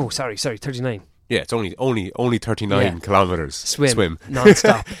 Sorry, 39. Yeah, it's only 39 kilometres Swim.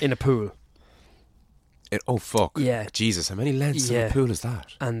 Non-stop in a pool. Oh fuck. Yeah. Jesus, how many lengths of Yeah. a pool is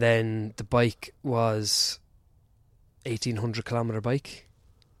that? And then the bike was 1,800 kilometre bike,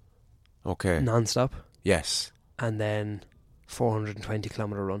 Okay. non-stop. Yes. And then 420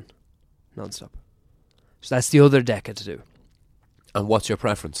 kilometre run, non-stop. So that's the other Deca to do. And what's your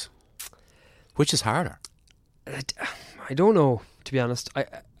preference? Which is harder? I don't know, to be honest.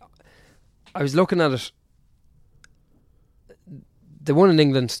 I was looking at it. The one in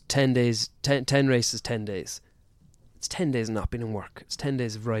England, 10 days, 10 races, 10 days. It's 10 days of not being in work. It's 10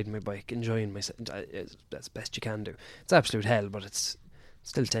 days of riding my bike, enjoying myself. That's the best you can do. It's absolute hell, but it's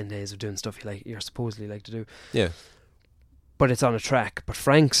still 10 days of doing stuff you're supposedly like to do. Yeah. But it's on a track. But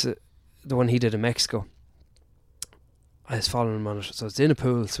Frank's, the one he did in Mexico, I was following him on it. So it's in a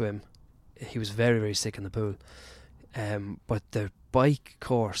pool swim. He was very, very sick in the pool. But the bike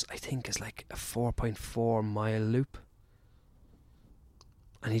course, I think, is like a 4.4 mile loop,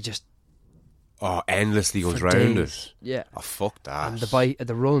 and he just endlessly goes for round days. it. Yeah, Oh, fuck that. and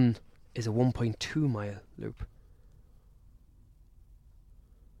the run is a 1.2 mile loop,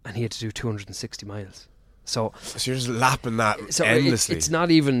 and he had to do 260 miles. So you're just lapping that endlessly. It's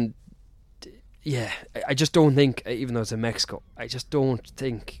not even. Yeah, I just don't think, even though it's in Mexico, I just don't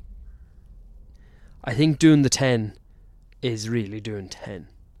think. I think doing the 10 is really doing 10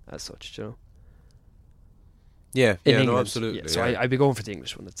 as such, you know. Yeah, In no, England. absolutely. Yeah, so I'd be going for the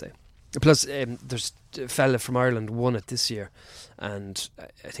English one, I'd say. Plus, there's a fella from Ireland won it this year, and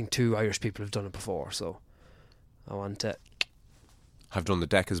I think 2 Irish people have done it before. So I want to. Have done the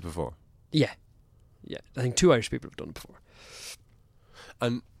Decas before. Yeah, I think 2 Irish people have done it before,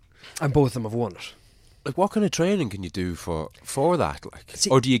 and both of them have won it. Like, what kind of training can you do for that? Like, See,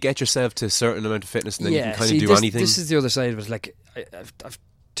 or do you get yourself to a certain amount of fitness and then you can kind of do this, anything? This is the other side of it. Like, I've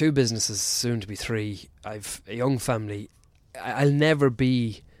 2 businesses, soon to be 3. I've a young family. I'll never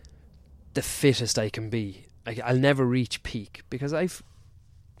be the fittest I can be. I'll never reach peak because I've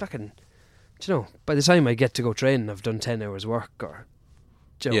fucking, you know, by the time I get to go training, I've done 10 hours work, or,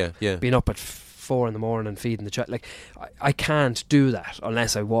 you know, been up at 4 in the morning feeding the child. Like, I can't do that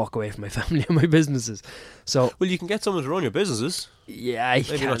unless I walk away from my family and my businesses. So, well, you can get someone to run your businesses. Yeah,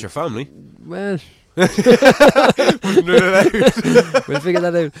 maybe not your family. Well, we'll figure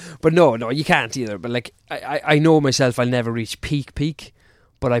that out. But no, you can't either. But like, I know myself, I'll never reach peak.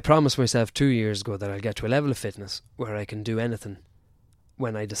 But I promised myself 2 years ago that I'll get to a level of fitness where I can do anything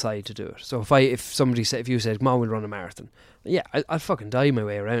when I decide to do it. So if you said, "Come on, we'll run a marathon," yeah, I'll fucking die my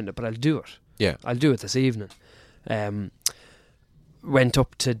way around it, but I'll do it. Yeah, I'll do it this evening. Went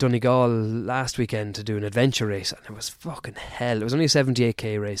up to Donegal last weekend to do an adventure race, and it was fucking hell. It was only a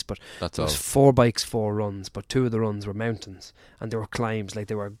 78k race, but it was 4 bikes, 4 runs, but 2 of the runs were mountains, and they were climbs, like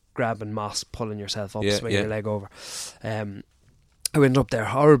they were grabbing moss, pulling yourself up, swinging your leg over. I went up there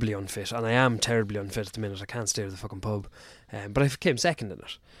horribly unfit, and I am terribly unfit at the minute. I can't stay at the fucking pub, but I came second in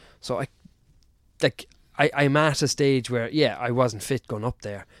it. So I'm at a stage where, yeah, I wasn't fit going up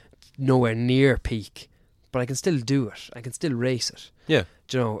there, nowhere near peak, but I can still do it. I can still race it. Yeah.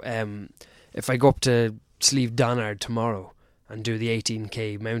 Do you know, if I go up to Slieve Donard tomorrow and do the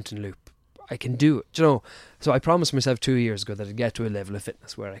 18k mountain loop, I can do it. Do you know? So I promised myself 2 years ago that I'd get to a level of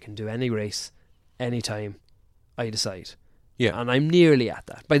fitness where I can do any race, anytime I decide. Yeah. And I'm nearly at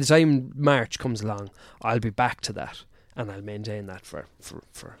that. By the time March comes along, I'll be back to that, and I'll maintain that for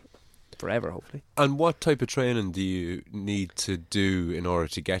forever, hopefully. And what type of training do you need to do in order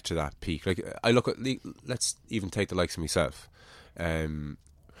to get to that peak? Like, I look at, let's even take the likes of myself.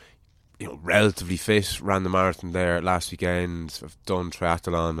 Relatively fit, ran the marathon there last weekend. I've done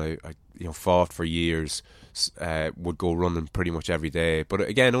triathlon. I fought for years. Would go running pretty much every day, but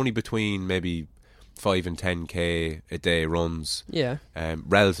again, only between maybe 5 and 10k a day runs. Yeah.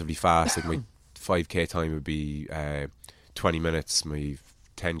 Relatively fast. Like, my 5k time would be 20 minutes. My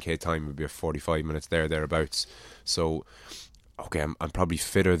 10k time would be 45 minutes thereabouts. So, okay, I'm probably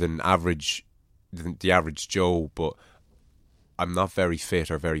fitter than the average Joe, but I'm not very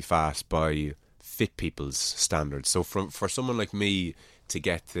fit or very fast by fit people's standards. So for someone like me to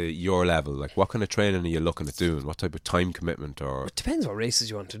get to your level, like, what kind of training are you looking at doing? What type of time commitment? Or it depends what races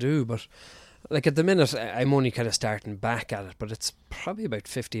you want to do, but like at the minute I'm only kind of starting back at it, but it's probably about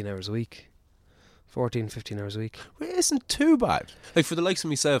 15 hours a week. 14, 15 hours a week. Well, it isn't too bad. Like, for the likes of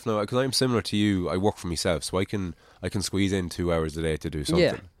myself now, because I'm similar to you, I work for myself, so I can squeeze in 2 hours a day to do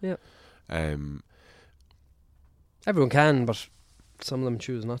something. Yeah. Everyone can, but some of them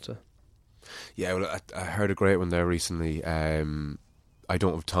choose not to. Yeah, well, I heard a great one there recently. I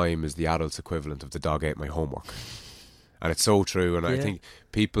don't have time is the adult's equivalent of the dog ate my homework. And it's so true, and I think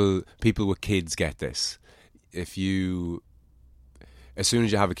people with kids get this. As soon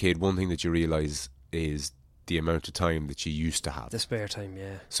as you have a kid, one thing that you realise is the amount of time that you used to have. The spare time,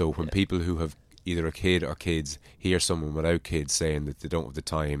 yeah. So when people who have either a kid or kids hear someone without kids saying that they don't have the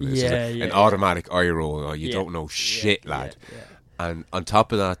time, it's an automatic eye roll. Oh, you don't know shit, lad. Yeah. And on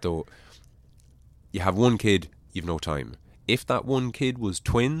top of that, though, you have one kid, you've no time. If that one kid was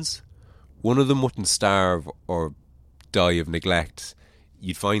twins, one of them wouldn't starve or die of neglect.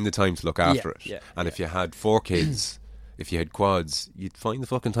 You'd find the time to look after it. And if you had 4 kids, if you had quads, you'd find the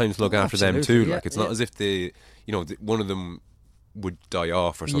fucking time to look after them too. Like, it's not as if one of them would die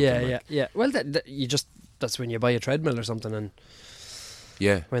off or something. Yeah. Well, that's when you buy a treadmill or something, and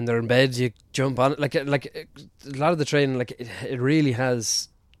when they're in bed, you jump on it. Like a lot of the training, like it really has.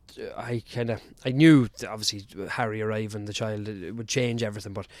 I knew obviously Harry arriving, the child, it would change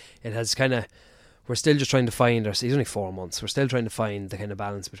everything, but it has kind of we're still just trying to find our. He's only 4 months. We're still trying to find the kind of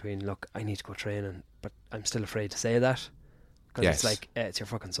balance between, look, I need to go training, but I'm still afraid to say that because Yes. it's like it's your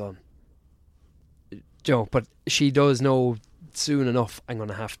fucking son. Joe, but she does know soon enough. I'm going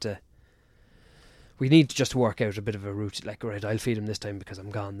to have to. We need to just work out a bit of a route. Like, right, I'll feed him this time because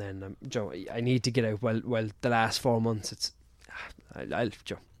I'm gone. Then, Joe, I need to get out. Well, the last 4 months, it's.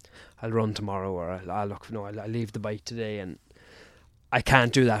 Joe, I'll run tomorrow, or I'll look. No, I'll leave the bike today, and I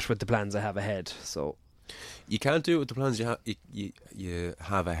can't do that with the plans I have ahead. So You can't do it with the plans you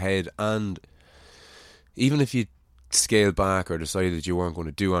have ahead, and even if you scale back or decided that you weren't going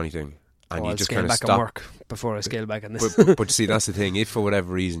to do anything, and you I'll just scale kind of back stop. on work before I scale back on this. But see, that's the thing. If for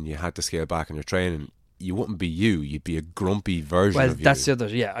whatever reason you had to scale back on your training, you wouldn't be you. You'd be a grumpy version Well, of you. that's the other.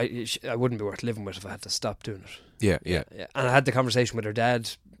 Yeah, I wouldn't be worth living with if I had to stop doing it. Yeah. And I had the conversation with her dad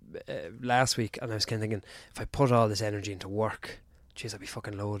last week, and I was kind of thinking, if I put all this energy into work, jeez, I'd be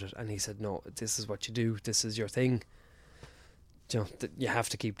fucking loaded. And he said, no, this is what you do. This is your thing. You have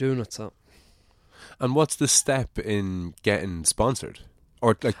to keep doing it. So And what's the step in getting sponsored?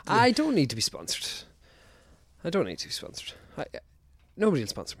 Or like, I don't need to be sponsored. Nobody will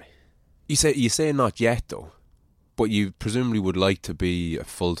sponsor me. you say not yet though, but you presumably would like to be a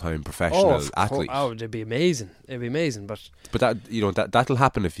full-time professional athlete. Oh, it'd be amazing. But But that'll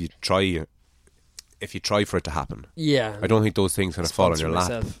happen if you try. If you try for it to happen, yeah, I don't think those things kind of fall on sponsor your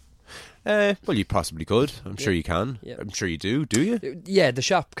lap. myself. Well, you possibly could. I'm sure you can. Yeah. I'm sure you do. Do you? Yeah, the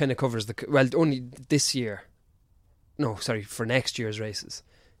shop kind of covers only this year. No, sorry, for next year's races,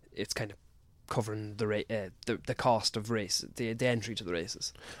 it's kind of covering the cost of race, the entry to the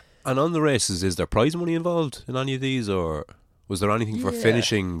races. And on the races, is there prize money involved in any of these, or was there anything for Yeah.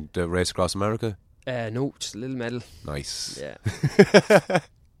 finishing the race across America? No, just a little medal. Nice. Yeah,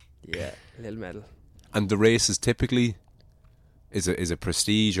 yeah, a little medal. And the races typically is it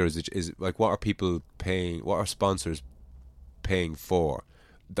prestige, or is it like, what are people paying? What are sponsors paying for?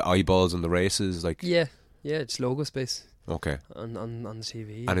 The eyeballs on the races, like, Yeah, it's logo space okay. on the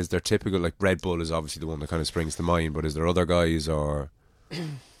TV. And is there typical, like, Red Bull is obviously the one that kind of springs to mind, but is there other guys, or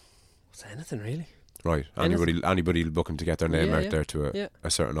It's anything really. right, Anything. anybody looking to get their name Yeah, out yeah. there to Yeah.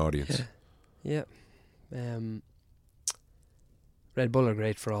 a certain audience? Yeah. Red Bull are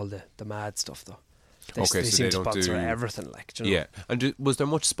great for all the mad stuff though. They Okay, so seem they to don't sponsor do everything, like, do you know? Yeah, and was there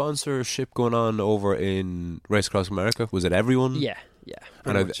much sponsorship going on over in Race Across America? Was it everyone? Yeah.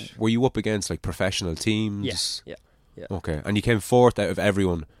 And pretty much. were you up against like professional teams? Yeah. Okay, and you came fourth out of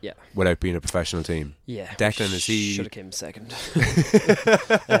everyone. Yeah. Without being a professional team. Yeah, Declan, is he? should have came second.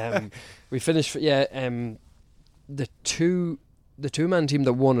 We finished. The two-man team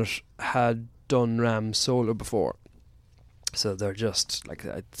that won it had done Ram solo before, so they're just like,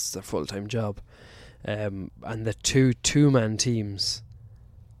 it's their full-time job. And the two-man teams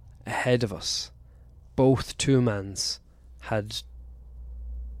ahead of us, both two-mans had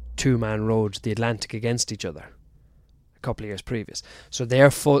two-man rowed the Atlantic against each other a couple of years previous. So they're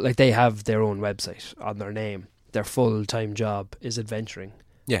they have their own website on their name. Their full-time job is adventuring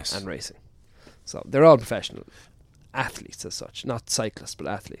Yes. and racing. So they're all professional athletes as such, not cyclists but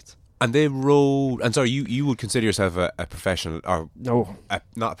athletes. And they rode. And sorry, you would consider yourself a professional, or No,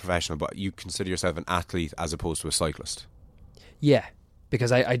 not a professional, but you consider yourself an athlete as opposed to a cyclist. yeah,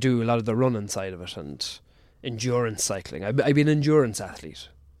 because I do a lot of the running side of it and endurance cycling. I've been an endurance athlete.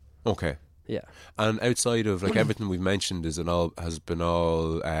 Okay. Yeah. And outside of like everything we've mentioned, has been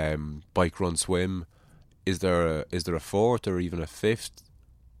all bike, run, swim. Is there a fourth or even a fifth?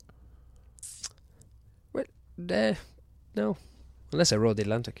 Well, no, unless I rode the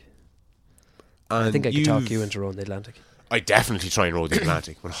Atlantic. And I think I could talk you into rowing the Atlantic. I definitely try and row the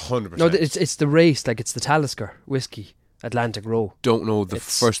Atlantic 100%. No, it's the race, like it's the Talisker Whiskey Atlantic Row. Don't know the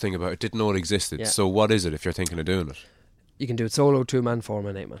It's- first thing about it. Didn't know it existed. Yeah. So what is it if you're thinking of doing it? You can do it solo, 2-man,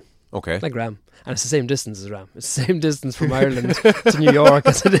 4-man, 8-man. Okay. Like Ram. And it's the same distance as Ram. It's the same distance from Ireland to New York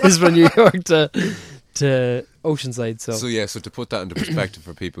as it is from New York to Oceanside. So yeah, so to put that into perspective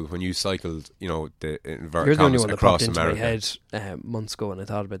for people, when you cycled, the inverted you're the only commas one that across popped into America. my head months ago when I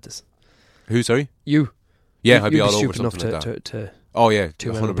thought about this. Who, sorry? You. Yeah, I'd be You'd all over stupid enough something like that. to Oh yeah,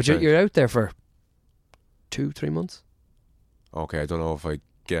 2-man. 100%. But you're out there for 2-3 months. Okay, I don't know if I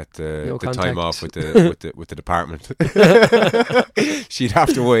get No the time contact. off with the department. She'd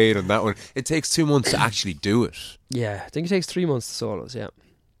have to wait on that one. It takes 2 months to actually do it. Yeah, I think it takes 3 months to solos, yeah.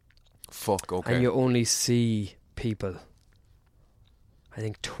 Fuck, okay. And you only see people, I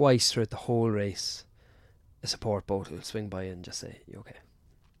think twice throughout the whole race, a support boat will swing by and just say, "You okay?"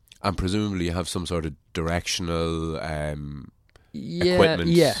 And presumably you have some sort of directional Yeah, equipment.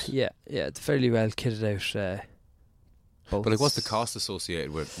 yeah. It's fairly well kitted out boats. But like, what's the cost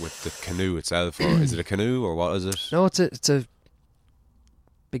associated with the canoe itself, or is it a canoe, or what is it? No, it's a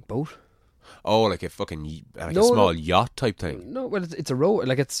big boat. Oh, like a fucking a No, small no. yacht type thing. No, well, it's a row.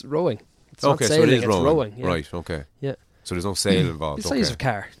 Like it's rowing. It's Okay, not so sailing, it is it's rowing. Yeah. Right. Okay. Yeah. So there's no sail involved. The size Okay. of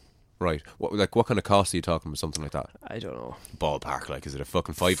car. Right. What kind of cost are you talking about? Something like that? I don't know. Ballpark. Like, is it a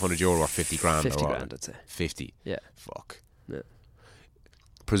fucking €500 or 50 grand? 50 or what? grand, I'd say. 50. Yeah. Fuck. Yeah.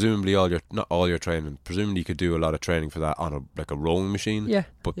 Presumably not all your training. Presumably you could do a lot of training for that on a rowing machine. Yeah.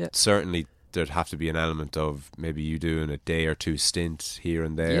 But yeah. certainly there'd have to be an element of maybe you doing a day or two stint here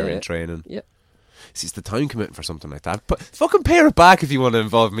and there Yeah. in training. Yeah. See, it's the time commitment for something like that. But fucking pay it back if you want to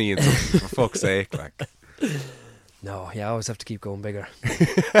involve me in something, for fuck's sake. Like. No, yeah, I always have to keep going bigger.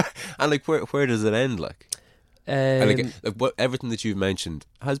 And like, where does it end? Like, and like what everything that you've mentioned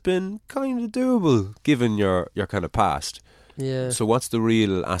has been kind of doable given your kind of past. yeah. So what's the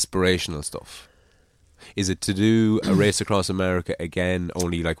real aspirational stuff? Is it to do a race across America again,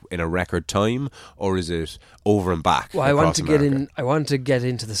 only like in a record time, or is it over and back? Well, I want across to get America? in. I want to get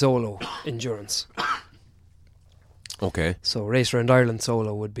into the solo endurance. Okay, So Race Around Ireland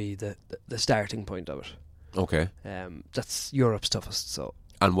solo would be the starting point of it. okay. That's Europe's toughest. So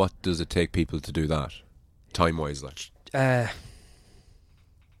And what does it take people to do that, time wise? Like,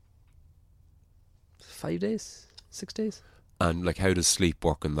 5 days, 6 days. and like, how does sleep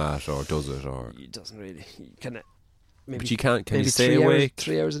work in that, or does it, or? It doesn't really. You can maybe. But you can't. Can maybe you stay 3 awake?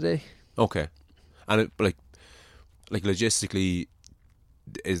 3 hours a day. Okay, and it like logistically,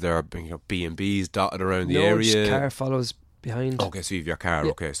 is there B&Bs dotted around the No, area? just car follows behind. Okay, so you have your car.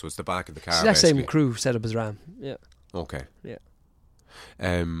 Yeah. Okay, so it's the back of the car. It's that same basically. crew set up as Ram. Yeah. Okay. Yeah.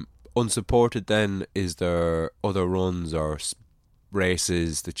 Unsupported then, is there other runs or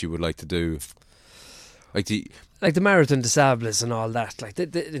races that you would like to do? Like Like the Marathon des Sables and all that, like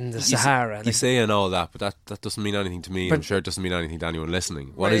in the Sahara. you Like, say and all that, but that doesn't mean anything to me. And But- I'm sure it doesn't mean anything to anyone listening.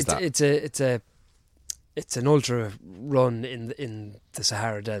 What well, is that? It's an ultra run in the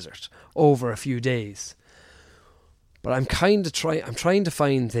Sahara Desert over a few days. But I'm trying to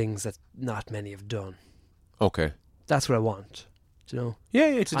find things that not many have done. Okay. That's what I want. Do you know? Yeah,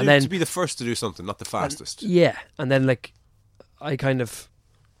 And then- to be the first to do something, not the fastest. Yeah, and then like I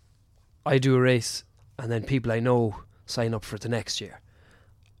do a race, and then people I know sign up for it the next year.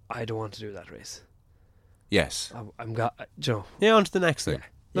 I don't want to do that race. Yes. I'm got, you know. Yeah, on to the next thing. Yeah.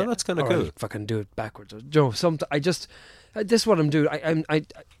 No, Yeah. that's kind of Or cool. I'll fucking do it backwards. You know, this is what I'm doing.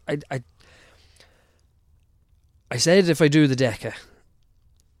 I said if I do the Deca,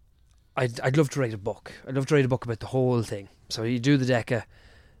 I'd love to write a book. I'd love to write a book about the whole thing. So you do the Deca,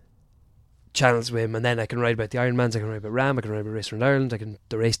 Channel Swim, and then I can write about the Ironmans, I can write about Ram, I can write about Race Around Ireland,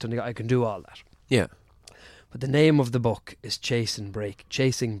 the race Donegal, I can do all that. Yeah. But the name of the book is Chasing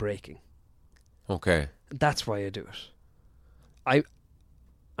Breaking. Okay. That's why I do it. I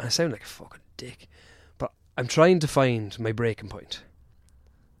sound like a fucking dick, but I'm trying to find my breaking point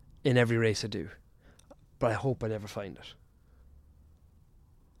in every race I do, but I hope I never find it,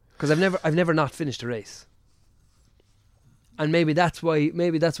 because I've never not finished a race, and maybe that's why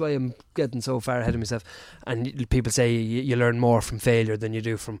I'm getting so far ahead of myself. And people say you learn more from failure than you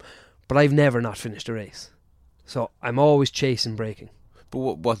do from, but I've never not finished a race, so I'm always chasing breaking.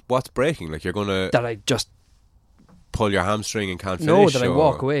 But what's breaking? Like, you're going to That I just pull your hamstring and can't finish? No, that I or-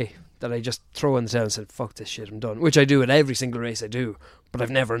 walk away. That I just throw in the towel and said, fuck this shit, I'm done. Which I do at every single race I do, but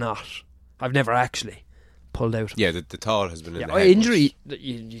I've never actually pulled out. Yeah, the towel has been in Yeah, the head. injury,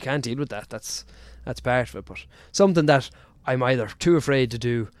 you can't deal with that. That's part of it. But something that I'm either too afraid to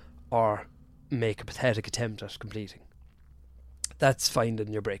do or make a pathetic attempt at completing. That's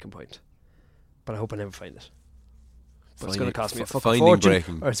finding your breaking point. But I hope I never find it. But it's going to cost me a fucking finding fortune,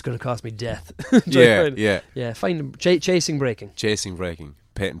 breaking. or it's going to cost me death. Yeah. Find chasing breaking. Chasing breaking.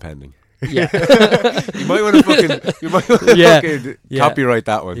 Patent pending. Yeah, You might want to Yeah. Yeah. copyright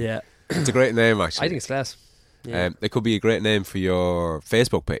that one. yeah. It's a great name, actually. I think it's class. Yeah. It could be a great name for your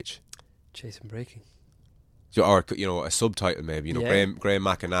Facebook page. Chasing breaking. Or, a subtitle maybe. Yeah. Graham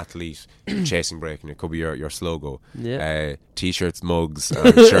Macken athlete, chasing breaking. It could be your slogo. Yeah. T-shirts, mugs,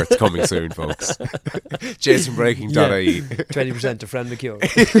 and shirts coming soon, folks. chasingbreaking.ie. 20% to friend McCure.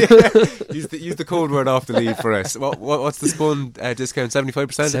 Use the code word off the lead for us. What's the spun discount?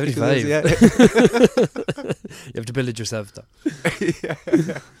 75%? 75. Yeah. You have to build it yourself, though.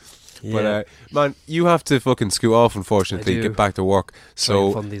 But man, you have to fucking scoot off, unfortunately. I do. Get back to work. Try and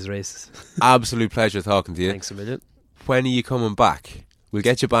So fund these races. absolute pleasure talking to you. Thanks a million. When are you coming back? We'll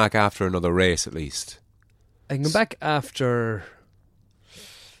get you back after another race at least. I can come back after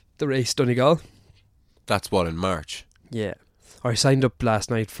the race Donegal. That's what, in March? Yeah. I signed up last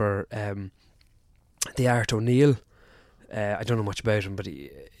night for the Art O'Neill I don't know much about him, but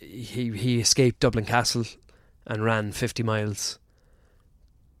he escaped Dublin Castle and ran 50 miles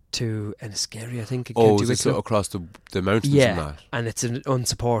to Enniskerry, I think. In County is it Wicklow. across the mountains Yeah, and that? and it's an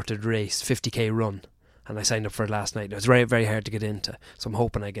unsupported race, 50k run. And I signed up for it last night. It was very, very hard to get into, so I'm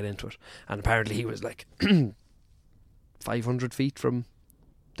hoping I get into it. And apparently he was like 500 feet from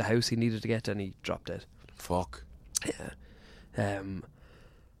the house he needed to get to, and he dropped dead. Fuck. Yeah.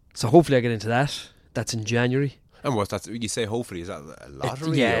 So hopefully I get into that. That's in January. And what's that? You say hopefully, is that a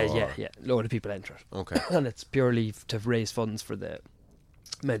lottery? Yeah. A load of people enter it. Okay. And it's purely to raise funds for the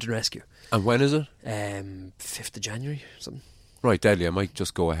Mountain Rescue. And when is it? 5th of January, something. Right, deadly. I might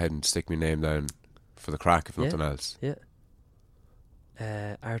just go ahead and stick my name down for the crack, if nothing else. Yeah.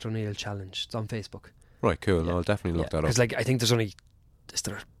 Art O'Neill Challenge. It's on Facebook. Right, cool. No, I'll definitely look that up. Because like, I think there's only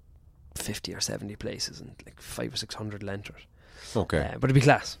 50 or 70 places and like 500 or 600 will enter it. Okay. But it'd be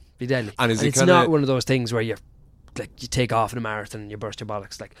class. Be deadly. And it's not one of those things where you take off in a marathon and you burst your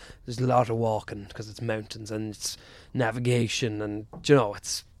bollocks. Like, there's a lot of walking because it's mountains and it's navigation, and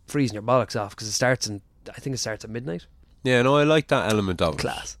it's freezing your bollocks off because I think it starts at midnight. Yeah, no, I like that element of it.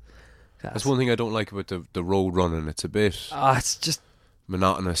 Class. That's one thing I don't like about the road running. It's a bit it's just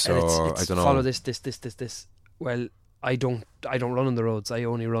monotonous, or I don't know. Follow this. Well, I don't run on the roads. I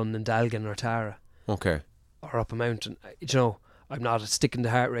only run in Dalgan or Tara. Okay. Or up a mountain. I'm not sticking to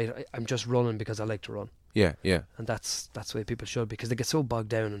heart rate. I'm just running because I like to run. Yeah. And that's the way people should, because they get so bogged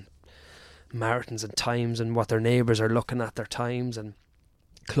down in marathons and times and what their neighbours are looking at their times and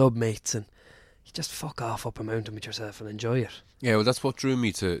club mates, and you just fuck off up a mountain with yourself and enjoy it. Yeah, well, that's what drew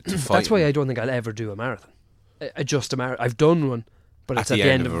me to fight. That's why I don't think I'll ever do a marathon. Just a marathon. I've done one, but it's at the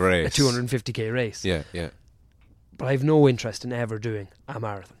end of a race. A 250k race. Yeah. But I have no interest in ever doing a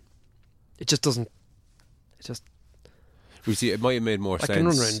marathon. It just doesn't. You see, it might have made more sense. I can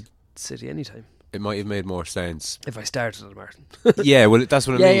run around the city anytime. It might have made more sense if I started at a marathon. Yeah, well, that's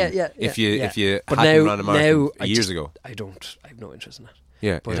what I mean. Yeah. If you but hadn't run a marathon years ago, I have no interest in that.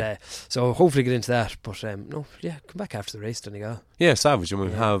 Yeah, but so hopefully get into that. But come back after the race, Donegal. Yeah, savage, and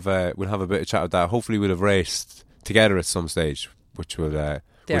we'll have a bit of chat with that. Hopefully, we'll have raced together at some stage, which will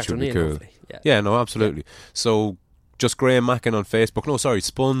be cool. Yeah, no, absolutely. Yeah. So, just Graham Mackin on Facebook. No, sorry,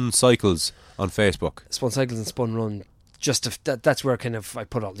 Spun Cycles on Facebook. Spun Cycles and Spun Run. That's where kind of I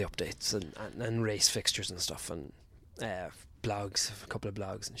put all the updates and race fixtures and stuff, and blogs, a couple of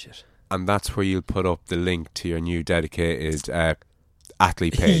blogs and shit. And that's where you'll put up the link to your new dedicated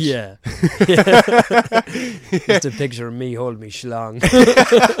athlete page. Yeah. Just a picture of me holding me schlong.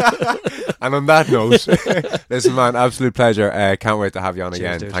 And on that note, listen, man, absolute pleasure. Can't wait to have you on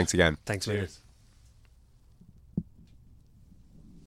again. Dude. Thanks again. Thanks, man.